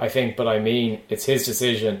 It's his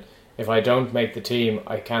decision. If I don't make the team,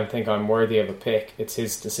 I can't think I'm worthy of a pick. It's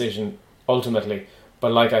his decision ultimately.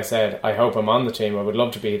 But like I said, I hope I'm on the team. I would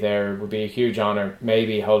love to be there. It would be a huge honour.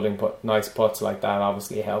 Maybe holding nice putts like that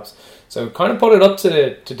obviously helps. So kind of put it up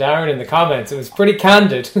to Darren in the comments. It was pretty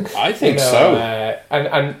candid. I think so.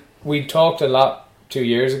 And we talked a lot 2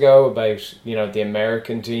 years ago about the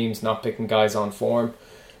American teams not picking guys on form.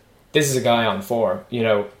 This is a guy on form.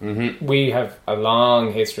 We have a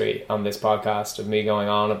long history on this podcast of me going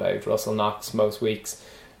on about Russell Knox most weeks.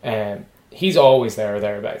 He's always there or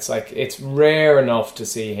thereabouts. Like, it's rare enough to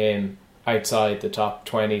see him outside the top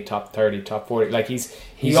 20, top 30, top 40. Like,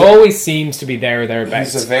 he always seems to be there or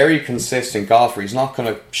thereabouts. He's a very consistent golfer. He's not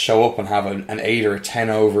going to show up and have an 8 or a 10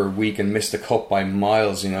 over week and miss the cut by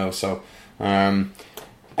miles, So,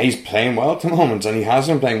 he's playing well at the moment, and he has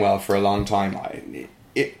been playing well for a long time.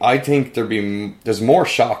 I think there's more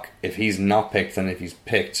shock if he's not picked than if he's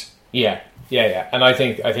picked. Yeah. And I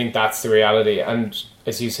think that's the reality. And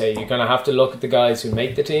as you say, you're going to have to look at the guys who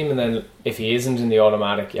make the team, and then if he isn't in the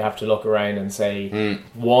automatic, you have to look around and say,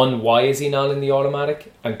 1, why is he not in the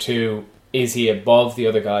automatic? And 2, is he above the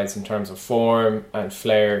other guys in terms of form and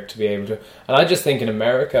flair to be able to? And I just think in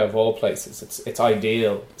America, of all places, it's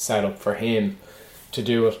ideal setup for him to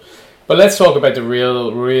do it. But let's talk about the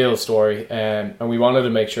real story. And we wanted to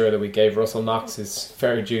make sure that we gave Russell Knox his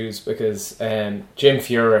fair dues because Jim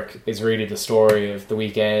Furyk is really the story of the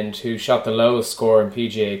weekend, who shot the lowest score in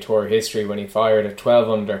PGA Tour history when he fired a 12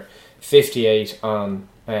 under 58 on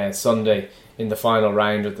Sunday in the final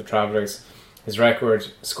round of the Travellers. His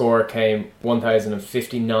record score came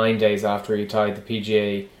 1,059 days after he tied the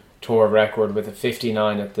PGA Tour record with a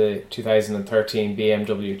 59 at the 2013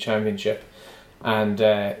 BMW Championship. And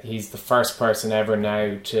he's the first person ever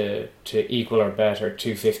now to equal or better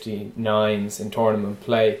 259s in tournament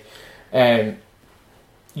play.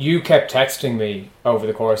 You kept texting me over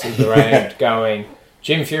the course of the round going,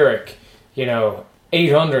 Jim Furyk,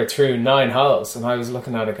 800 through 9 holes. And I was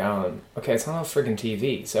looking at it going, okay, it's on friggin'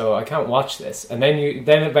 TV, so I can't watch this. And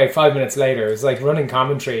then about 5 minutes later, it was like running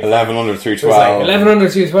commentary. 11 under through 12. It was like 11 under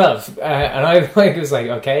through 12. And I was like,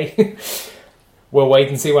 okay. We'll wait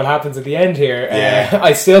and see what happens at the end here. Yeah.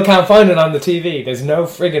 I still can't find it on the TV. There's no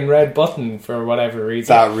friggin' red button for whatever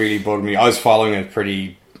reason. That really bugged me. I was following it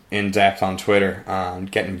pretty in depth on Twitter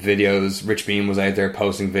and getting videos. Rich Beam was out there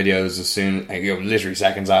posting videos as soon, literally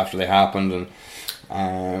seconds after they happened. And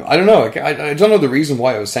I don't know. I don't know the reason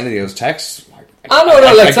why I was sending those texts. Oh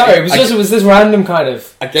no, sorry, it was this random kind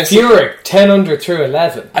of. I guess Furyk 10 under through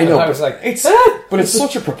 11. I know, I was like, but it's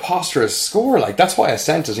such a preposterous score. Like that's why I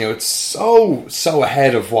sent it. It's so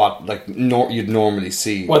ahead of what you'd normally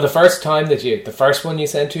see. Well, the first one you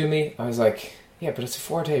sent to me, I was like, yeah, but it's a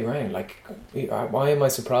 4-day round. Like, why am I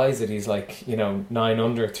surprised that he's 9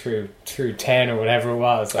 under through 10 or whatever it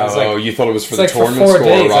was? I was you thought it was for the tournament for 4 score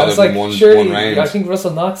days. rather than one round. I think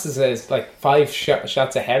Russell Knox is 5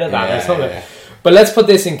 shots ahead of that or something. Yeah. But let's put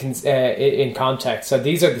this in context. So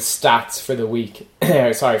these are the stats for the week.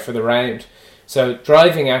 Sorry, for the round. So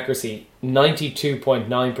driving accuracy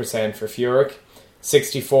 92.9% for Furyk,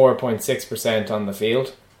 64.6% on the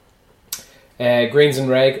field. Greens and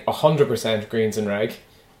reg 100% greens and reg,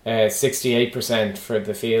 68% for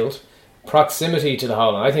the field. Proximity to the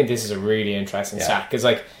hole, and I think this is a really interesting stat because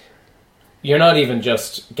you're not even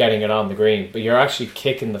just getting it on the green, but you're actually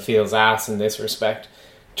kicking the field's ass in this respect.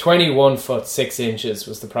 21 foot 6 inches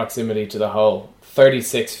was the proximity to the hole.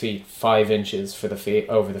 36 feet 5 inches for the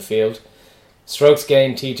over the field. Strokes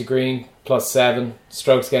gained tee to green +7.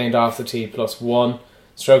 Strokes gained off the tee +1.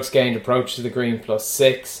 Strokes gained approach to the green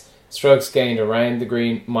 +6. Strokes gained around the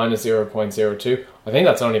green -0.02. I think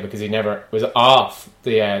that's only because he never was off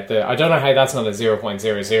the. I don't know how that's not a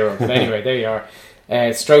 0.00. But anyway, there you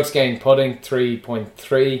are. Strokes gained putting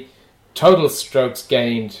 3.3. Total strokes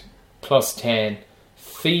gained +10.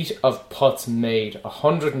 Feet of putts made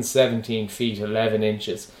 117 feet 11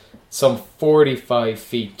 inches, some 45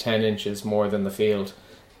 feet 10 inches more than the field.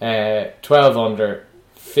 12 under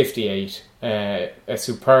 58. A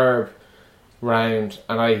superb round,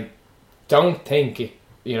 and I don't think,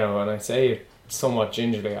 and I say it somewhat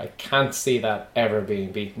gingerly, I can't see that ever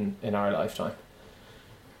being beaten in our lifetime.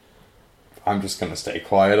 I'm just going to stay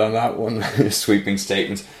quiet on that one. Sweeping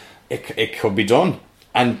statements. It could be done.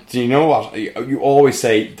 And do you know what? You always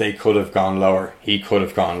say they could have gone lower. He could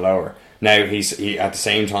have gone lower. Now, he at the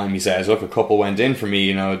same time, he says, look, a couple went in for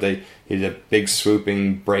me. He had a big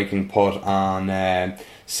swooping breaking putt on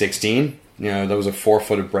 16. There was a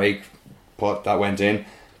 4-footed break putt that went in.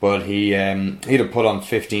 But he'd have put on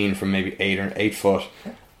 15 from maybe 8 foot.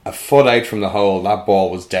 A foot out from the hole, that ball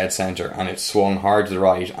was dead centre, and it swung hard to the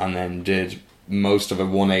right and then did most of a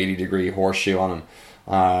 180-degree horseshoe on him.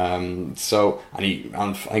 I think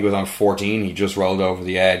it was on 14, he just rolled over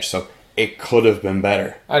the edge, so it could have been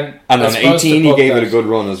better. And on 18 he gave it a good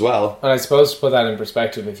run as well. And I suppose to put that in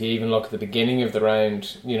perspective, if you even look at the beginning of the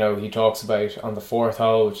round, he talks about on the 4th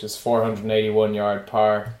hole, which is 481 yard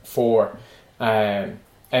par 4,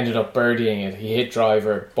 ended up birdieing it. He hit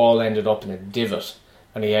driver, ball ended up in a divot,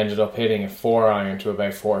 and he ended up hitting a 4-iron to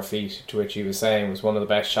about 4 feet, to which he was saying was one of the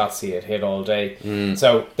best shots he had hit all day.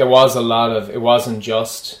 So there was a lot of, it wasn't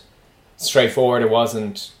just straightforward, it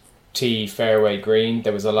wasn't tee, fairway, green.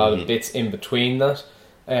 There was a lot of bits in between that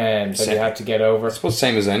that you had to get over. I suppose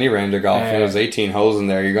same as any round of golf. There's 18 holes in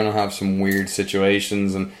there, you're going to have some weird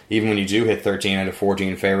situations, and even when you do hit 13 out of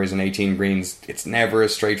 14 fairways and 18 greens, it's never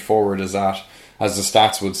as straightforward as that. As the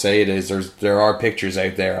stats would say it is. There are pictures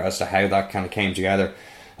out there as to how that kind of came together.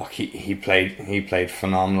 Look, he played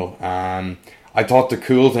phenomenal. I thought the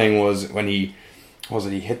cool thing was when he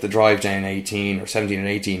hit the drive down 18 or 17 and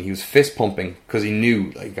 18. He was fist pumping because he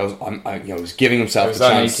knew I was giving himself a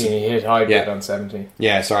chance. On 18, he hit hybrid on 17.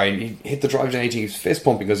 Yeah, sorry, he hit the drive down 18. He was fist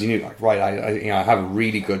pumping because he knew I have a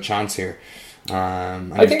really good chance here.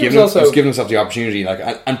 And I think he was giving himself the opportunity,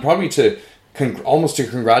 and probably to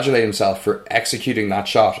congratulate himself for executing that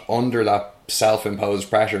shot under that self-imposed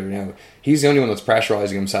pressure. He's the only one that's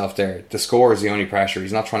pressurizing himself there. The score is the only pressure.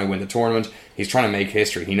 He's not trying to win the tournament. He's trying to make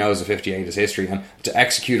history. He knows the 58 is history, and to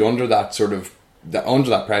execute under that under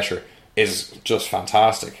that pressure is just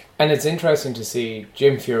fantastic. And it's interesting to see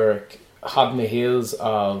Jim Furyk hot on the heels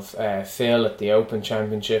of Phil at the Open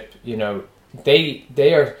Championship.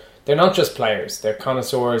 They're not just players; they're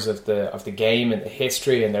connoisseurs of the game and the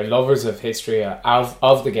history, and they're lovers of history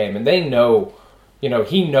of the game, and they know,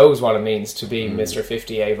 he knows what it means to be Mr.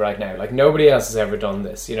 58 right now. Like nobody else has ever done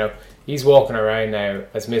this. He's walking around now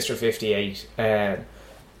as Mr. 58.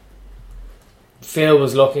 Phil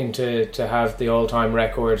was looking to have the all-time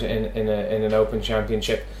record in an Open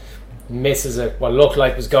Championship. Misses what looked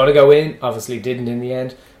like was going to go in, obviously didn't in the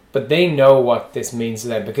end. But they know what this means to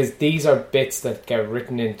them, because these are bits that get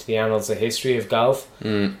written into the annals of history of golf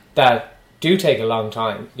that do take a long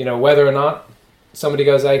time. Whether or not somebody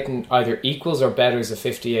goes out and either equals or betters a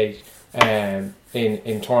 58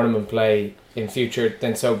 in tournament play in future,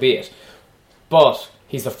 then so be it. But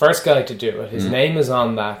he's the first guy to do it. His name is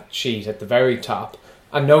on that sheet at the very top,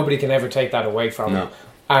 and nobody can ever take that away from him.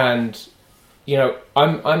 And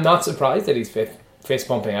I'm not surprised that he's fifth. fist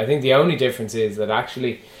pumping. I think the only difference is that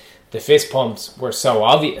actually the fist pumps were so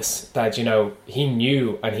obvious that, you know, he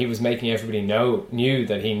knew, and he was making everybody knew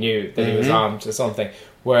that he was on to something,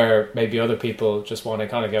 where maybe other people just want to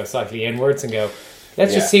kind of go slightly inwards and go,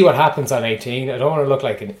 let's just see what happens on 18. I don't want to look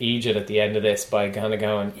like an idiot at the end of this by kind of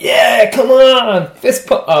going, yeah, come on, fist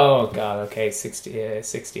pump. Oh, God, okay, 60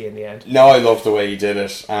 in the end. No, I love the way he did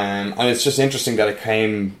it. And it's just interesting that it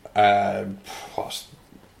came,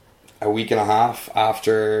 a week and a half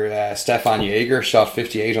after Stefan Jaeger shot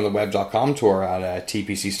 58 on the Web.com tour at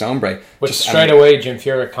TPC Stonebreak. Which straight away Jim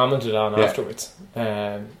Furyk commented on afterwards.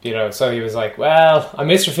 You know, so he was like, well, I'm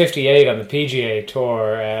Mr. 58 on the PGA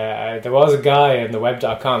tour. There was a guy on the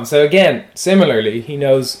Web.com. So again, similarly, he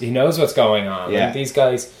knows what's going on. Yeah. And these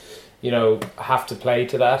guys, you know, have to play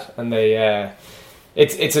to that. And they...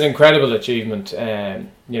 It's an incredible achievement,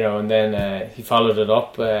 you know, and then he followed it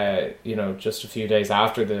up, you know, just a few days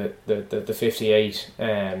after the 58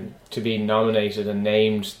 to be nominated and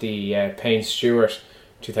named the Payne Stewart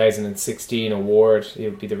 2016 award.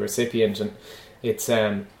 He'll be the recipient, and it's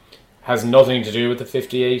has nothing to do with the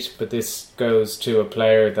 58, but this goes to a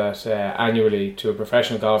player that annually, to a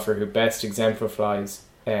professional golfer who best exemplifies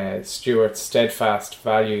Stewart's steadfast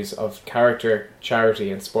values of character, charity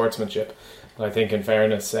and sportsmanship. I think, in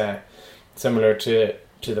fairness, similar to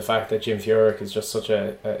the fact that Jim Furyk is just such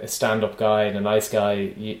a stand-up guy and a nice guy,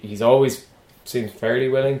 he's always seemed fairly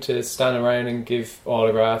willing to stand around and give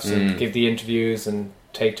autographs and give the interviews and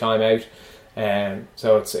take time out.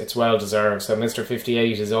 So it's well deserved. So Mr.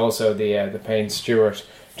 58 is also the Payne Stewart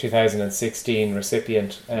 2016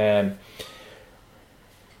 recipient.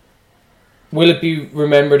 Will it be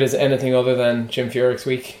remembered as anything other than Jim Furyk's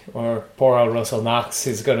week, or poor old Russell Knox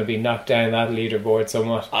is going to be knocked down that leaderboard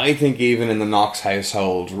somewhat? I think even in the Knox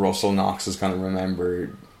household, Russell Knox is going to remember.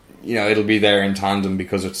 You know, it'll be there in tandem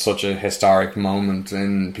because it's such a historic moment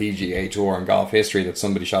in PGA Tour and golf history that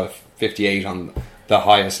somebody shot a 58 on the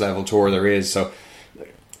highest level tour there is. So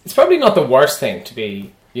it's probably not the worst thing to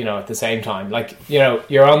be, you know, at the same time. Like, you know,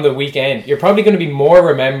 you're on the weekend. You're probably going to be more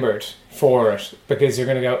remembered for it because you're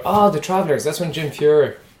going to go, oh, the Travellers, that's when Jim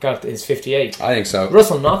Furyk got his 58. I think so.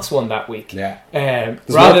 Russell Knox won that week. Yeah.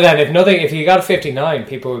 Rather than if he got a 59,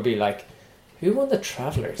 people would be like, who won the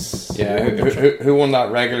Travellers? Yeah, who won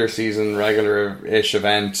that regular-ish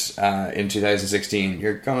event in 2016?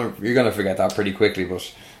 You're gonna forget that pretty quickly,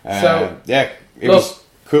 but it was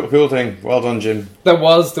cool thing. Well done, Jim. That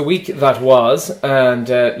was the week that was, and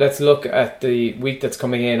let's look at the week that's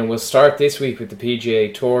coming in, and we'll start this week with the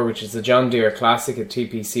PGA Tour, which is the John Deere Classic at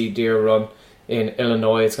TPC Deere Run in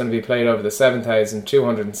Illinois. It's going to be played over the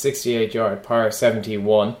 7,268 yard par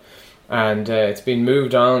 71. And it's been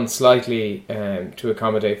moved on slightly to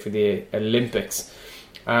accommodate for the Olympics.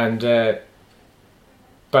 And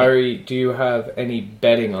Barry, do you have any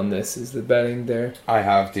betting on this? Is the betting there? I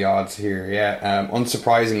have the odds here, yeah.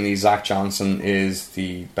 Unsurprisingly, Zach Johnson is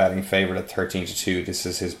the betting favourite at 13-2. This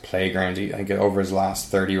is his playground. I think over his last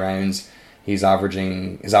 30 rounds, his average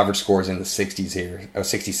scores in the 60s here,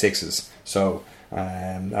 66s. So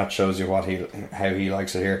that shows you how he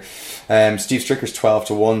likes it here. Steve Stricker's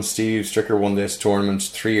 12-1. Steve Stricker won this tournament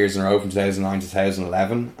 3 years in a row from 2009 to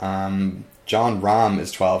 2011. John Rahm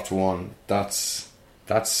is 12-1.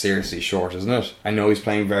 That's seriously short, isn't it? I know he's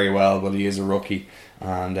playing very well, but he is a rookie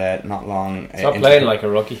and not long. He's not playing like a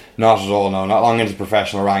rookie. Not at all. No, not long into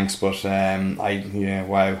professional ranks. But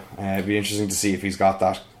wow, it'd be interesting to see if he's got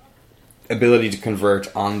that ability to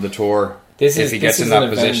convert on the tour. If he gets in that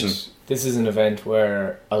position. This is an event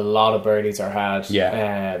where a lot of birdies are had.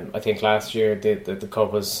 Yeah. I think last year the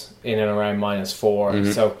cup was in and around -4.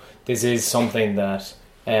 Mm-hmm. So this is something that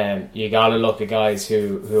you got to look at guys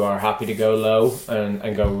who are happy to go low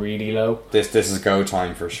and go really low. This is go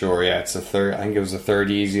time for sure. Yeah, it's the third. I think it was the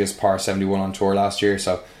third easiest par 71 on tour last year.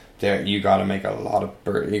 So there you got to make a lot of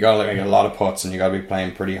make a lot of putts, and you got to be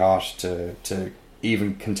playing pretty hot to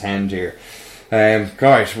even contend here.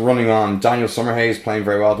 Guys, running on. Daniel Summerhays playing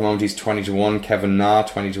very well at the moment. He's 20-1. Kevin Na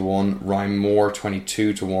 20-1. Ryan Moore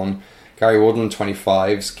 22-1. Gary Woodland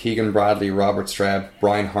 25s. Keegan Bradley, Robert Streb,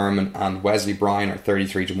 Brian Herman, and Wesley Bryan are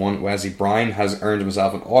 33-1. Wesley Bryan has earned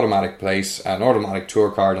himself an automatic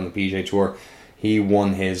tour card on the PGA Tour. He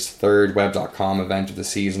won his third Web.com event of the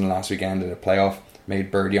season last weekend in a playoff. Made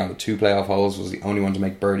birdie on the 2 playoff holes. Was the only one to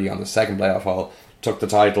make birdie on the second playoff hole. Took the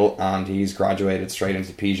title, and he's graduated straight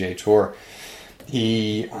into the PGA Tour.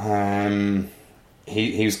 He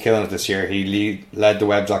was killing it this year. He led the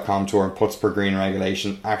Web.com Tour in putts per green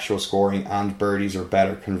regulation, actual scoring, and birdies or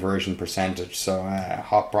better conversion percentage. So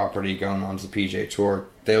hot property going on to the PGA Tour.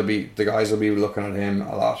 The guys will be looking at him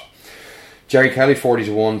a lot. Jerry Kelly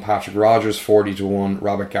 40-1, Patrick Rogers 40-1,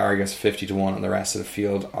 Robert Garrigus 50-1, and the rest of the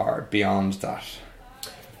field are beyond that.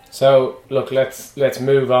 So look, let's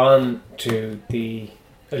move on to the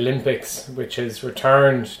Olympics, which has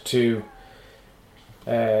returned to.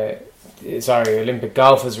 Olympic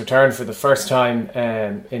golf has returned for the first time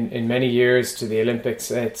in many years to the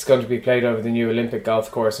Olympics. It's going to be played over the new Olympic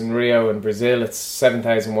golf course in Rio in Brazil. It's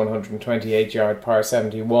 7,128 yard par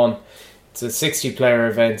 71. It's a 60-player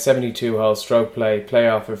event, 72-hole stroke play.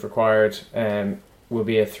 Playoff, if required, will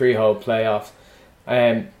be a 3-hole playoff.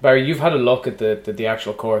 Barry, you've had a look at the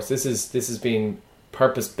actual course. This has been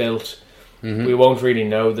purpose built. Mm-hmm. We won't really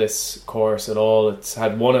know this course at all. It's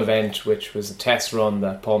had one event, which was a test run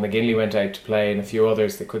that Paul McGinley went out to play, and a few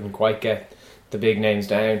others that couldn't quite get the big names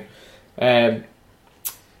down.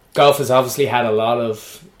 Golf has obviously had a lot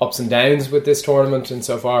of ups and downs with this tournament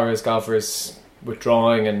insofar as golfers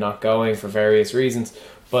withdrawing and not going for various reasons.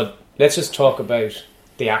 But let's just talk about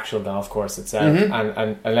the actual golf course itself,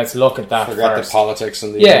 and let's look at that Forget first. the politics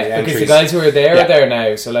and the because entries. the guys who are there are there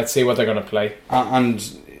now, so let's see what they're going to play. And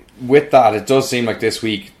with that, it does seem like this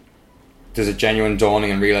week there's a genuine dawning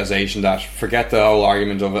and realisation that forget the whole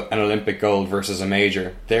argument of an Olympic gold versus a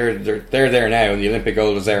major. They're there now, and the Olympic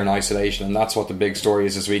gold is there in isolation, and that's what the big story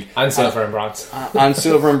is this week. And silver and bronze. And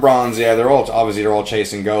silver and bronze, yeah, they're all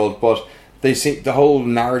chasing gold, but they see the whole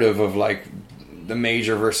narrative of like the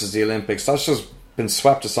major versus the Olympics, that's just been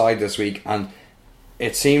swept aside this week, and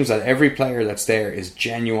it seems that every player that's there is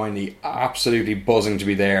genuinely absolutely buzzing to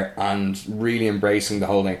be there and really embracing the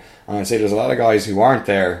whole thing. And I'd say there's a lot of guys who aren't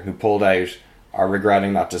there, who pulled out, are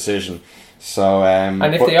regretting that decision. So and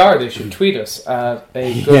if they are, they should tweet us at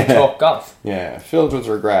a good talk golf. Yeah, filled with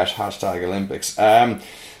regret, #Olympics.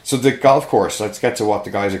 So the golf course, let's get to what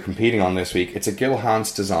the guys are competing on this week. It's a Gil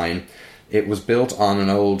Hanse design. It was built on an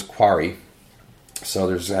old quarry, so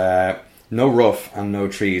there's no rough and no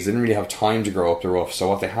trees. They didn't really have time to grow up the rough, so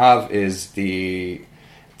what they have is off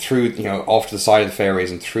to the side of the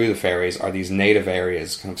fairways and through the fairways are these native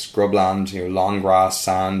areas, kind of scrubland, long grass,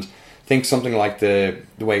 sand. Think something like the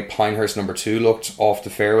way Pinehurst number 2 looked off the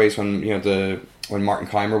fairways when Martin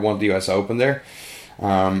Keimer won the US Open there.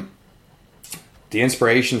 The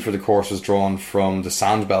inspiration for the course was drawn from the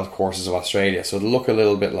sandbelt courses of Australia, so it'll look a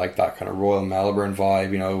little bit like that kind of Royal Melbourne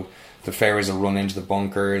vibe. The fairways will run into the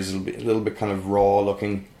bunkers. It'll be a little bit kind of raw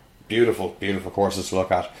looking. Beautiful, beautiful courses to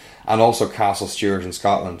look at. And also Castle Stewart in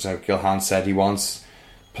Scotland. Gil Hanse said he wants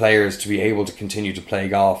players to be able to continue to play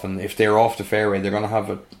golf, and if they're off the fairway, they're going to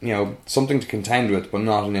have something to contend with, but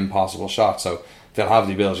not an impossible shot. So they'll have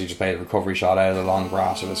the ability to play the recovery shot out of the long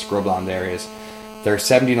grass or the scrubland areas. There are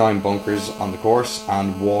 79 bunkers on the course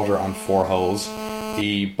and water on 4 holes.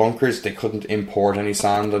 The bunkers, they couldn't import any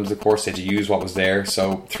sand onto the course, they had to use what was there.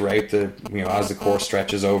 So throughout as the course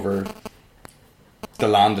stretches over the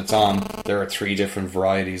land it's on, there are 3 different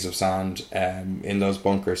varieties of sand in those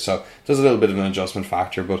bunkers. So there's a little bit of an adjustment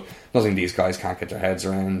factor, but nothing these guys can't get their heads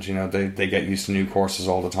around. They get used to new courses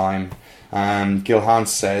all the time. Gil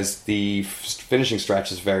Hanse says the finishing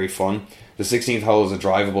stretch is very fun. The 16th hole is a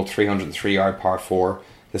drivable 303 yard par 4.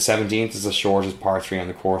 The 17th is the shortest par 3 on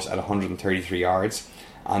the course at 133 yards.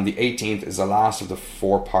 And the 18th is the last of the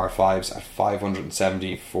 4 par 5s at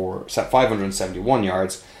 571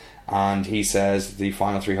 yards. And he says the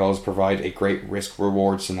final 3 holes provide a great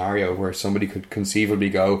risk-reward scenario where somebody could conceivably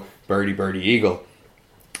go birdie, birdie, eagle.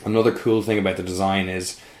 Another cool thing about the design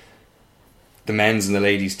is the men's and the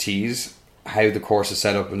ladies' tees, how the course is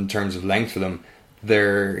set up in terms of length for them.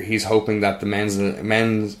 He's hoping that the men's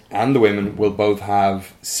and the women will both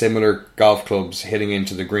have similar golf clubs hitting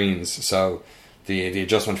into the greens. So the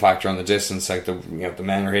adjustment factor on the distance, like the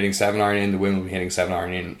men are hitting 7-iron in, the women will be hitting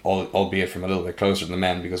 7-iron in, albeit from a little bit closer than the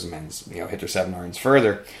men because the men's hit their 7-irons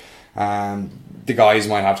further. The guys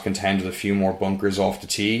might have to contend with a few more bunkers off the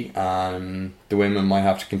tee. The women might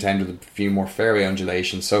have to contend with a few more fairway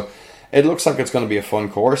undulations. So it looks like it's going to be a fun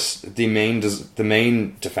course. The main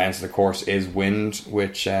defence of the course is wind,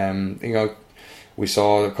 which we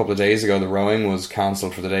saw a couple of days ago. The rowing was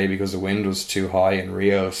cancelled for the day because the wind was too high in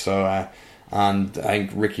Rio. So and I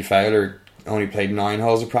think Ricky Fowler only played 9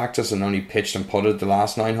 holes of practice and only pitched and putted the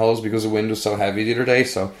last 9 holes because the wind was so heavy the other day.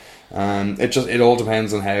 So it all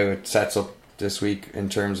depends on how it sets up this week in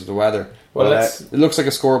terms of the weather. Well, it looks like a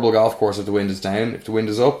scoreable golf course if the wind is down. If the wind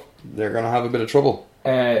is up, they're going to have a bit of trouble.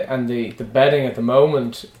 And the betting at the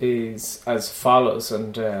moment is as follows,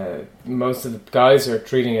 and most of the guys are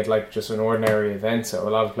treating it like just an ordinary event, so a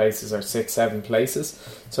lot of places are 6-7 places.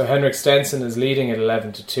 So Henrik Stenson is leading at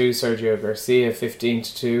 11-2, Sergio Garcia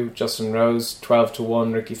 15-2, Justin Rose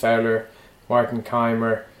 12-1, Ricky Fowler, Martin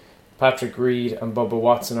Keimer, Patrick Reed and Bubba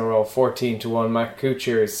Watson are all 14 to 1. Matt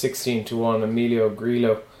Kuchar is 16 to 1. Emilio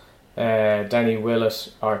Grillo, Danny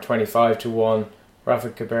Willett are 25 to 1. Rafa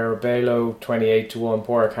Cabrera Bello 28 to 1.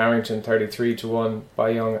 Porrick Harrington 33 to 1.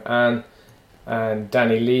 Bayong An and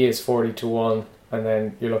Danny Lee is 40 to 1. And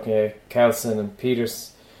then you're looking at Kelson and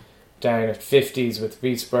Peters down at 50s with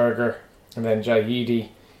Wiesberger, and then Jahidi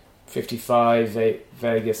 55.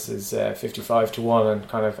 Vegas is 55 to 1 and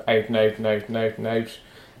kind of out and out.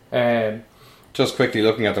 Just quickly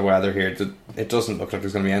looking at the weather here, it doesn't look like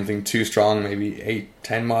there's going to be anything too strong, maybe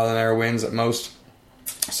 8-10 mile an hour winds at most.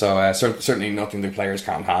 So certainly nothing the players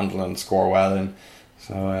can't handle and score well in.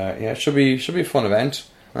 So yeah, it should be a fun event.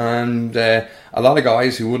 And a lot of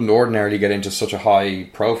guys who wouldn't ordinarily get into such a high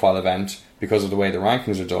profile event because of the way the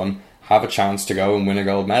rankings are done have a chance to go and win a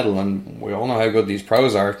gold medal. And we all know how good these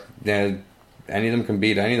pros are. Any of them can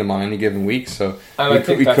beat any of them on any given week. So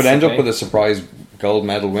we could end up with a surprise gold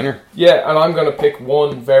medal winner. Yeah, and I'm going to pick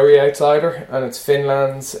one very outsider, and it's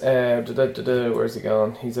Finland's. Where's he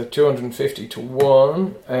gone? He's at 250 to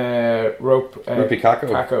 1. Rupi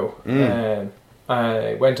Kakko.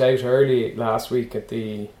 Went out early last week at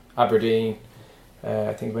the Aberdeen.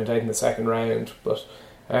 I think went out in the second round, but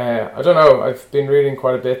I don't know. I've been reading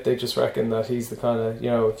quite a bit. They just reckon that he's the kind of,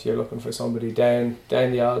 if you're looking for somebody down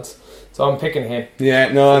the odds. So I'm picking him.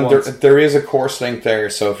 Yeah, no, and there is a course link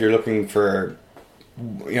there. So if you're looking for,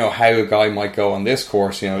 how a guy might go on this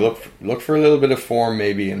course, look for a little bit of form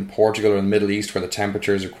maybe in Portugal or in the Middle East where the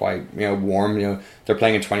temperatures are quite, warm. They're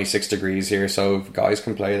playing at 26 degrees here, so guys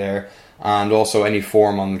can play there. And also any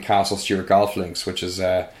form on Castle Stewart Golf Links, which is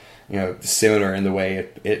similar in the way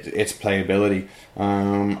its playability.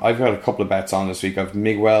 I've got a couple of bets on this week. I've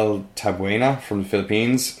Miguel Tabuena from the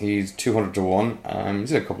Philippines. He's 200 to 1. He's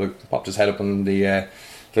had popped his head up on the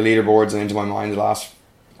leaderboards and into my mind the last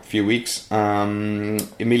few weeks.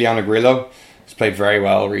 Emiliano Grillo has played very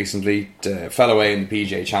well recently. Fell away in the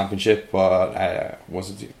PGA Championship, but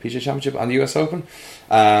was it the PGA Championship and the US Open?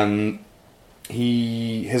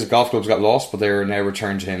 His golf clubs got lost, but they're now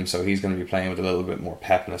returned to him, so he's going to be playing with a little bit more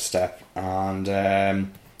pep in his step.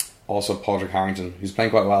 And also Padraig Harrington, who's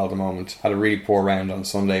playing quite well at the moment, had a really poor round on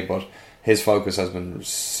Sunday, but his focus has been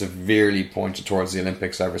severely pointed towards the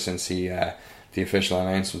Olympics ever since the official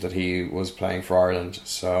announcement that he was playing for Ireland.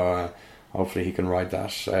 So hopefully he can ride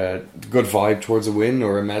that good vibe towards a win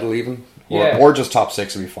or a medal even, or just top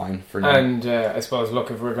 6 will be fine for now. And I suppose, look,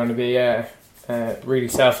 if we're going to be really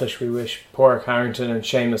selfish, we wish Porrick Harrington and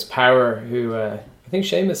Seamus Power, who I think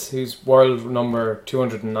Seamus, who's world number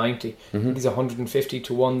 290, he's 150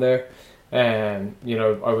 to 1 there.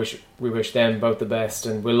 We wish them both the best,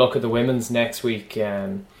 and we'll look at the women's next week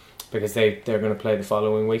because they're going to play the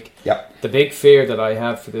following week. Yep. The big fear that I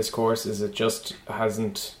have for this course is it just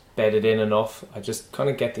hasn't bedded in enough. I just kind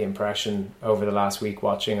of get the impression over the last week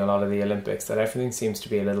watching a lot of the Olympics that everything seems to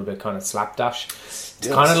be a little bit kind of slapdash. It's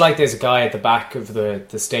kind of like there's a guy at the back of the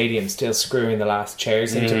stadium still screwing the last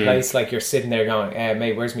chairs into place. Like you're sitting there going,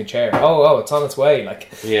 mate, where's my chair? Oh, it's on its way.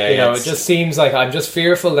 It just seems like I'm just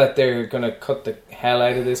fearful that they're going to cut the hell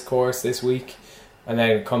out of this course this week, and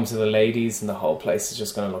then it comes to the ladies and the whole place is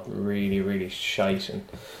just going to look really, really shite, and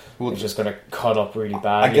it's just going to cut up really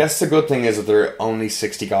badly. I guess the good thing is that there are only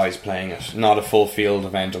 60 guys playing it, not a full field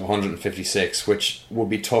event of 156, which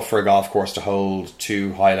would be tough for a golf course to hold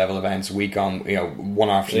 2 high level events week on, one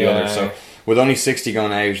after the other. So with only 60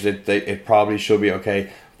 going out, it probably should be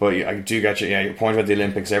okay. But I do get you. Yeah, your point about the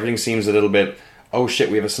Olympics, everything seems a little bit, oh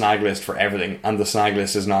shit, we have a snag list for everything, and the snag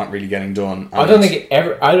list is not really getting done. I don't think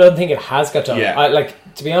it has got done. Yeah.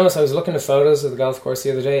 To be honest, I was looking at photos of the golf course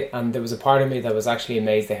the other day, and there was a part of me that was actually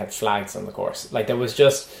amazed they had flags on the course.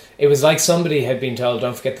 It was like somebody had been told,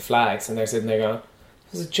 don't forget the flags, and they're sitting there going,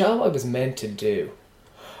 there's a job I was meant to do.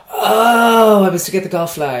 Oh, I was to get the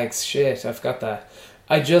golf flags. Shit, I forgot that.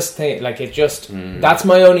 I just think, that's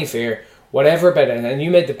my only fear. Whatever about it, and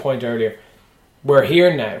you made the point earlier, we're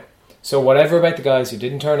here now. So whatever about the guys who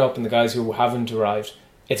didn't turn up and the guys who haven't arrived,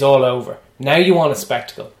 it's all over. Now you want a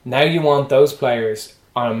spectacle. Now you want those players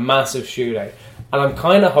on a massive shootout. And I'm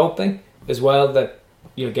kind of hoping as well that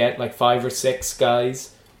you'll get 5 or 6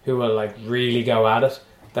 guys who will really go at it.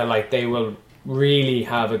 That they will really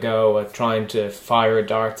have a go at trying to fire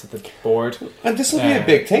darts at the board. And this will be a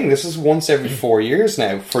big thing. This is once every 4 years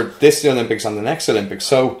now for this Olympics and the next Olympics.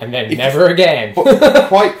 So and then never again.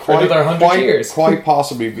 Quite another 100 years. Quite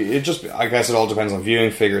possibly. I guess it all depends on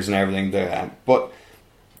viewing figures and everything there. But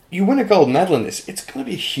you win a gold medal in this, it's going to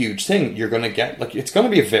be a huge thing. You're going to get it's going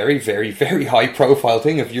to be a very, very, very high profile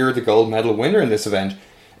thing if you're the gold medal winner in this event.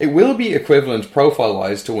 it will be equivalent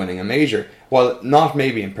profile-wise to winning a major. While not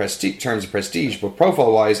maybe in terms of prestige, but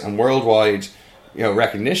profile-wise and worldwide,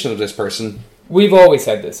 recognition of this person. We've always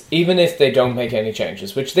said this, even if they don't make any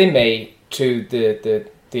changes, which they may to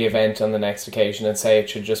the event on the next occasion and say it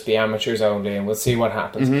should just be amateurs only and we'll see what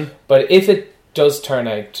happens. Mm-hmm. But if it does turn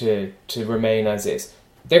out to remain as is,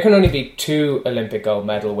 there can only be 2 Olympic gold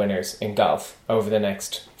medal winners in golf over the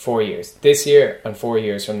next 4 years. This year and 4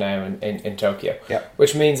 years from now in Tokyo. Yeah.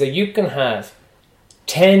 Which means that you can have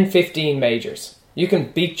 10, 15 majors. You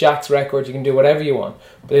can beat Jack's record, you can do whatever you want.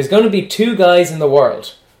 But there's going to be 2 guys in the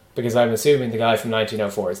world, because I'm assuming the guy from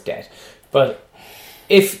 1904 is dead. But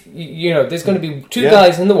if, there's going to be 2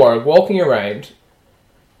 guys in the world walking around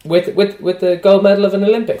with the gold medal of an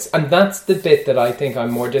Olympics. And that's the bit that I think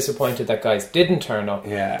I'm more disappointed that guys didn't turn up.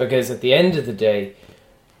 Yeah. Because at the end of the day,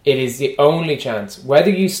 it is the only chance. Whether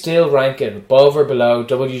you still rank it above or below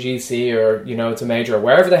WGC or, it's a major or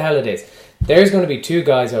wherever the hell it is, there's going to be 2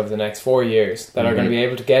 guys over the next 4 years that are going to be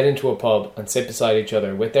able to get into a pub and sit beside each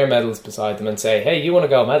other with their medals beside them and say, hey, you want a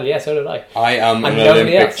gold medal? Yeah, so did I. I am an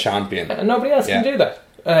Olympic champion. And nobody else can do that.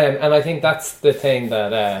 And I think that's the thing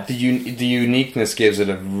that... The uniqueness gives it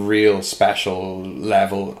a real special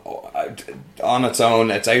level. On its own,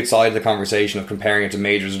 it's outside the conversation of comparing it to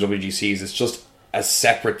majors or WGCs. It's just a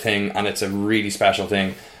separate thing, and it's a really special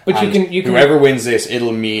thing. But and you can whoever wins this,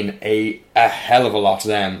 it'll mean a hell of a lot to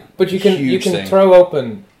them. But you can throw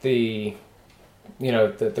open the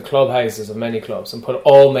clubhouses of many clubs and put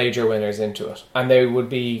all major winners into it, and they would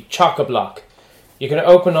be chock-a-block. You can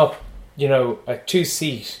open up, a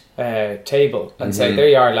 2-seat table and say, there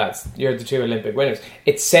you are, lads, you're the 2 Olympic winners.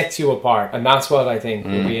 It sets you apart, and that's what I think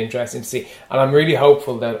will be interesting to see. And I'm really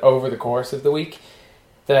hopeful that over the course of the week,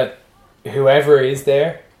 that whoever is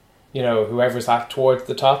there, whoever's towards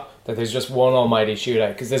the top, that there's just one almighty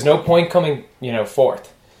shootout, because there's no point coming,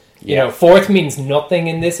 fourth. Fourth means nothing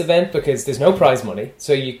in this event because there's no prize money.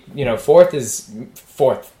 So fourth is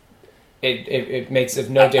fourth. It makes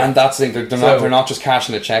it no difference. And that's the thing. They're not just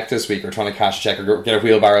cashing a check this week or trying to cash a check or get a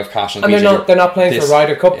wheelbarrow of cash. And they're not playing for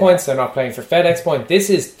Ryder Cup points. They're not playing for FedEx points.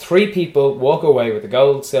 This is 3 people walk away with the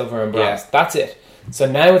gold, silver, and bronze. That's it. So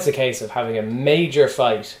now it's a case of having a major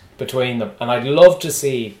fight between them, and I'd love to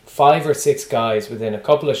see 5 or 6 guys within a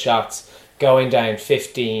couple of shots going down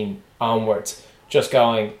 15 onwards, just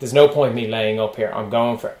going, there's no point me laying up here, I'm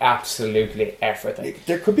going for absolutely everything.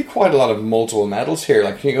 There could be quite a lot of multiple medals here,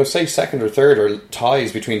 like say second or third or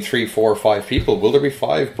ties between 3, 4 or 5 people. Will there be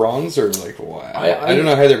 5 bronze or I don't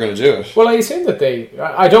know how they're going to do it. Well, I assume that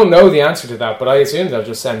I don't know the answer to that, but I assume they'll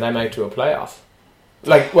just send them out to a playoff.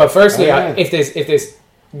 Firstly, if there's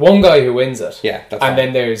one guy who wins it, and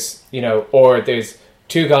then there's or there's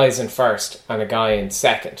 2 guys in first and a guy in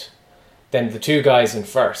second, then the 2 guys in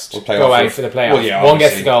first go out for the playoff. One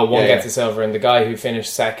gets the gold, one gets the silver, and the guy who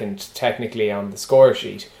finished second, technically on the score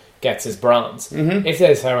sheet, gets his bronze. If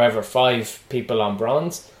there's, however, 5 people on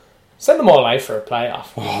bronze, send them all out for a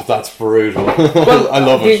playoff. Oh, that's brutal. Well, I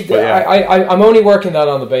love it. I'm only working that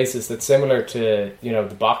on the basis that similar to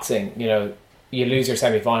the boxing, you lose your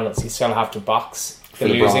semi-finals, you still have to box the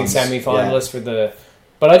losing semi-finalist for the...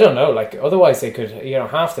 But I don't know, otherwise they could,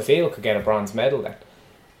 half the field could get a bronze medal then.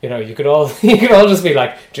 You could all just be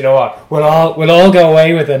like, do you know what? We'll all go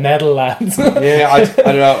away with a medal, lads. I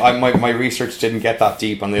don't know. My research didn't get that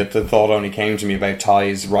deep, and the thought only came to me about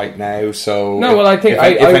ties right now. So no, well, I think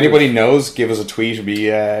if anybody knows, give us a tweet.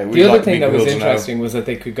 The other thing that was interesting was that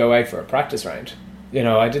they could go out for a practice round.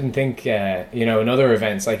 I didn't think, in other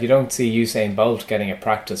events, you don't see Usain Bolt getting a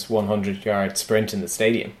practice 100-yard sprint in the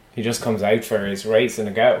stadium. He just comes out for his race and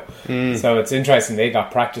a go. So it's interesting they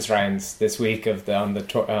got practice rounds this week on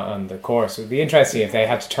the course. It would be interesting if they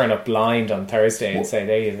had to turn up blind on Thursday and say,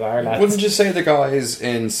 there you are, lads. Wouldn't you say the guys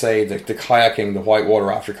in, say, the kayaking, the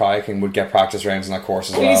whitewater after kayaking would get practice rounds in that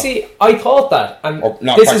course as well? You see, I thought that, and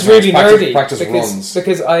this is really nerdy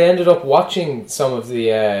because I ended up watching some of the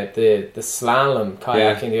slalom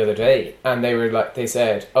kayaking the other day, and they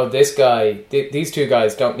said, oh, this guy, these 2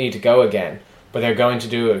 guys don't need to go again. But they're going to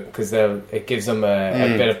do it because it gives them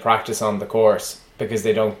a bit of practice on the course because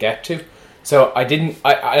they don't get to. So I'm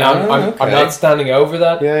not standing over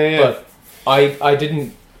that. But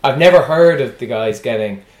I've never heard of the guys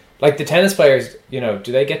getting, the tennis players, do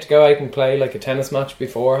they get to go out and play a tennis match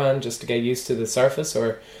beforehand just to get used to the surface,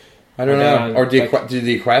 or I don't know. Or do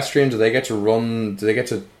the equestrian, do they get to run? Do they get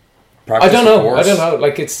to practice? I don't know.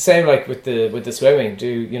 It's the same with the swimming.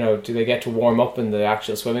 Do they get to warm up in the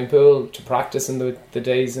actual swimming pool to practice in the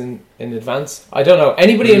days in advance? I don't know.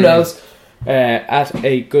 Anybody who knows, at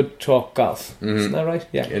a Good Talk Golf. Isn't that right?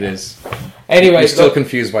 Yeah, it is. Anyway, you're still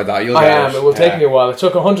confused by that. I am. It will take me a while. It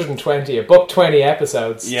took 120, about 20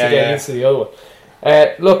 episodes to get used to the other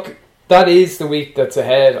one. Look, that is the week that's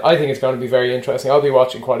ahead. I think it's going to be very interesting. I'll be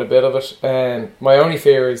watching quite a bit of it. My only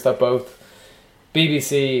fear is that both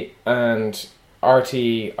BBC and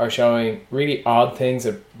RT are showing really odd things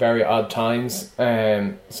at very odd times.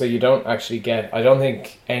 So you don't actually get... I don't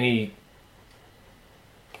think any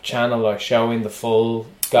channel are showing the full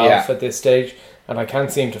golf at this stage. And I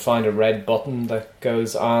can't seem to find a red button that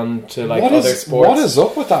goes on to other sports. What is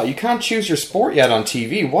up with that? You can't choose your sport yet on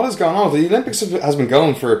TV. What is going on? The Olympics has been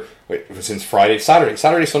going since Friday,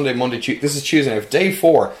 Saturday, Sunday, Monday, Tuesday. This is Tuesday. If day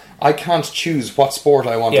 4, I can't choose what sport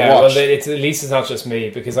I want to watch. Yeah, well, at least it's not just me,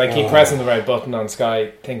 because I keep pressing the red button on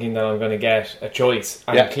Sky thinking that I'm going to get a choice.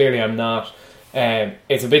 And clearly I'm not.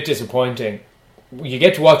 It's a bit disappointing. You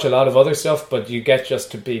get to watch a lot of other stuff, but you get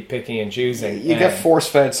just to be picking and choosing. You get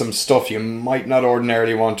force-fed some stuff you might not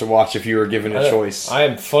ordinarily want to watch if you were given a choice. I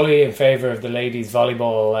am fully in favour of the ladies'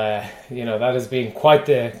 volleyball. That has been quite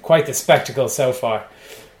the spectacle so far.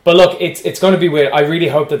 But look, it's going to be weird. I really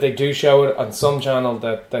hope that they do show it on some channel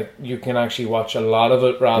that you can actually watch a lot of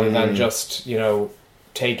it rather than just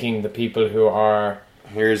taking the people who are.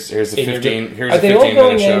 Here's the 15. Here's are a they all 15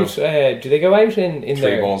 going minute show. out? Do they go out in 3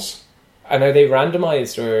 their balls? And are they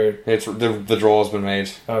randomised or? It's the draw's been made.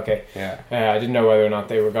 Okay. Yeah. I didn't know whether or not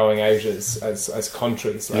they were going out as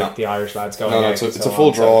countries, like the Irish lads going out. No, it's a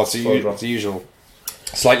full draw. It's the usual.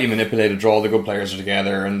 Slightly manipulated draw. The good players are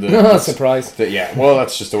together, and surprise. Well,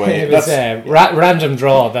 that's just the way. It was a random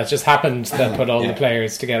draw that just happened that put all the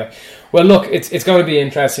players together. Well, look, it's going to be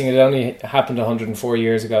interesting. It only happened 104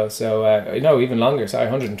 years ago, so no, even longer. Sorry,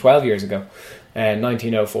 112 years ago,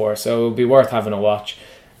 1904. So it'll be worth having a watch.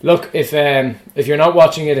 Look, if you're not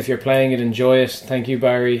watching it, if you're playing it, enjoy it. Thank you,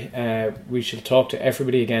 Barry. We shall talk to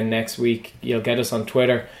everybody again next week. You'll get us on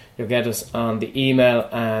Twitter, you'll get us on the email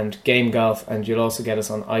and Game Golf, and you'll also get us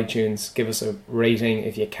on iTunes. Give us a rating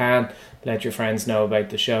if you can. Let your friends know about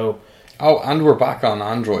the show. Oh, and we're back on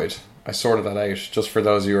Android. I sorted that out, just for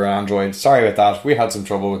those of you who are Android. Sorry about that. We had some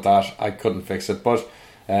trouble with that. I couldn't fix it, but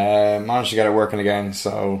managed to get it working again.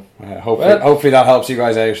 So hopefully that helps you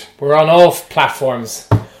guys out. We're on all platforms.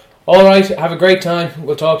 All right, have a great time.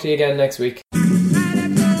 We'll talk to you again next week.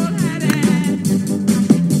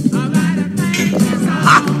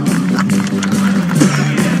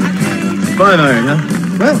 Bye bye, huh?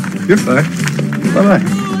 Well, you're fine. Bye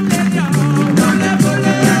bye.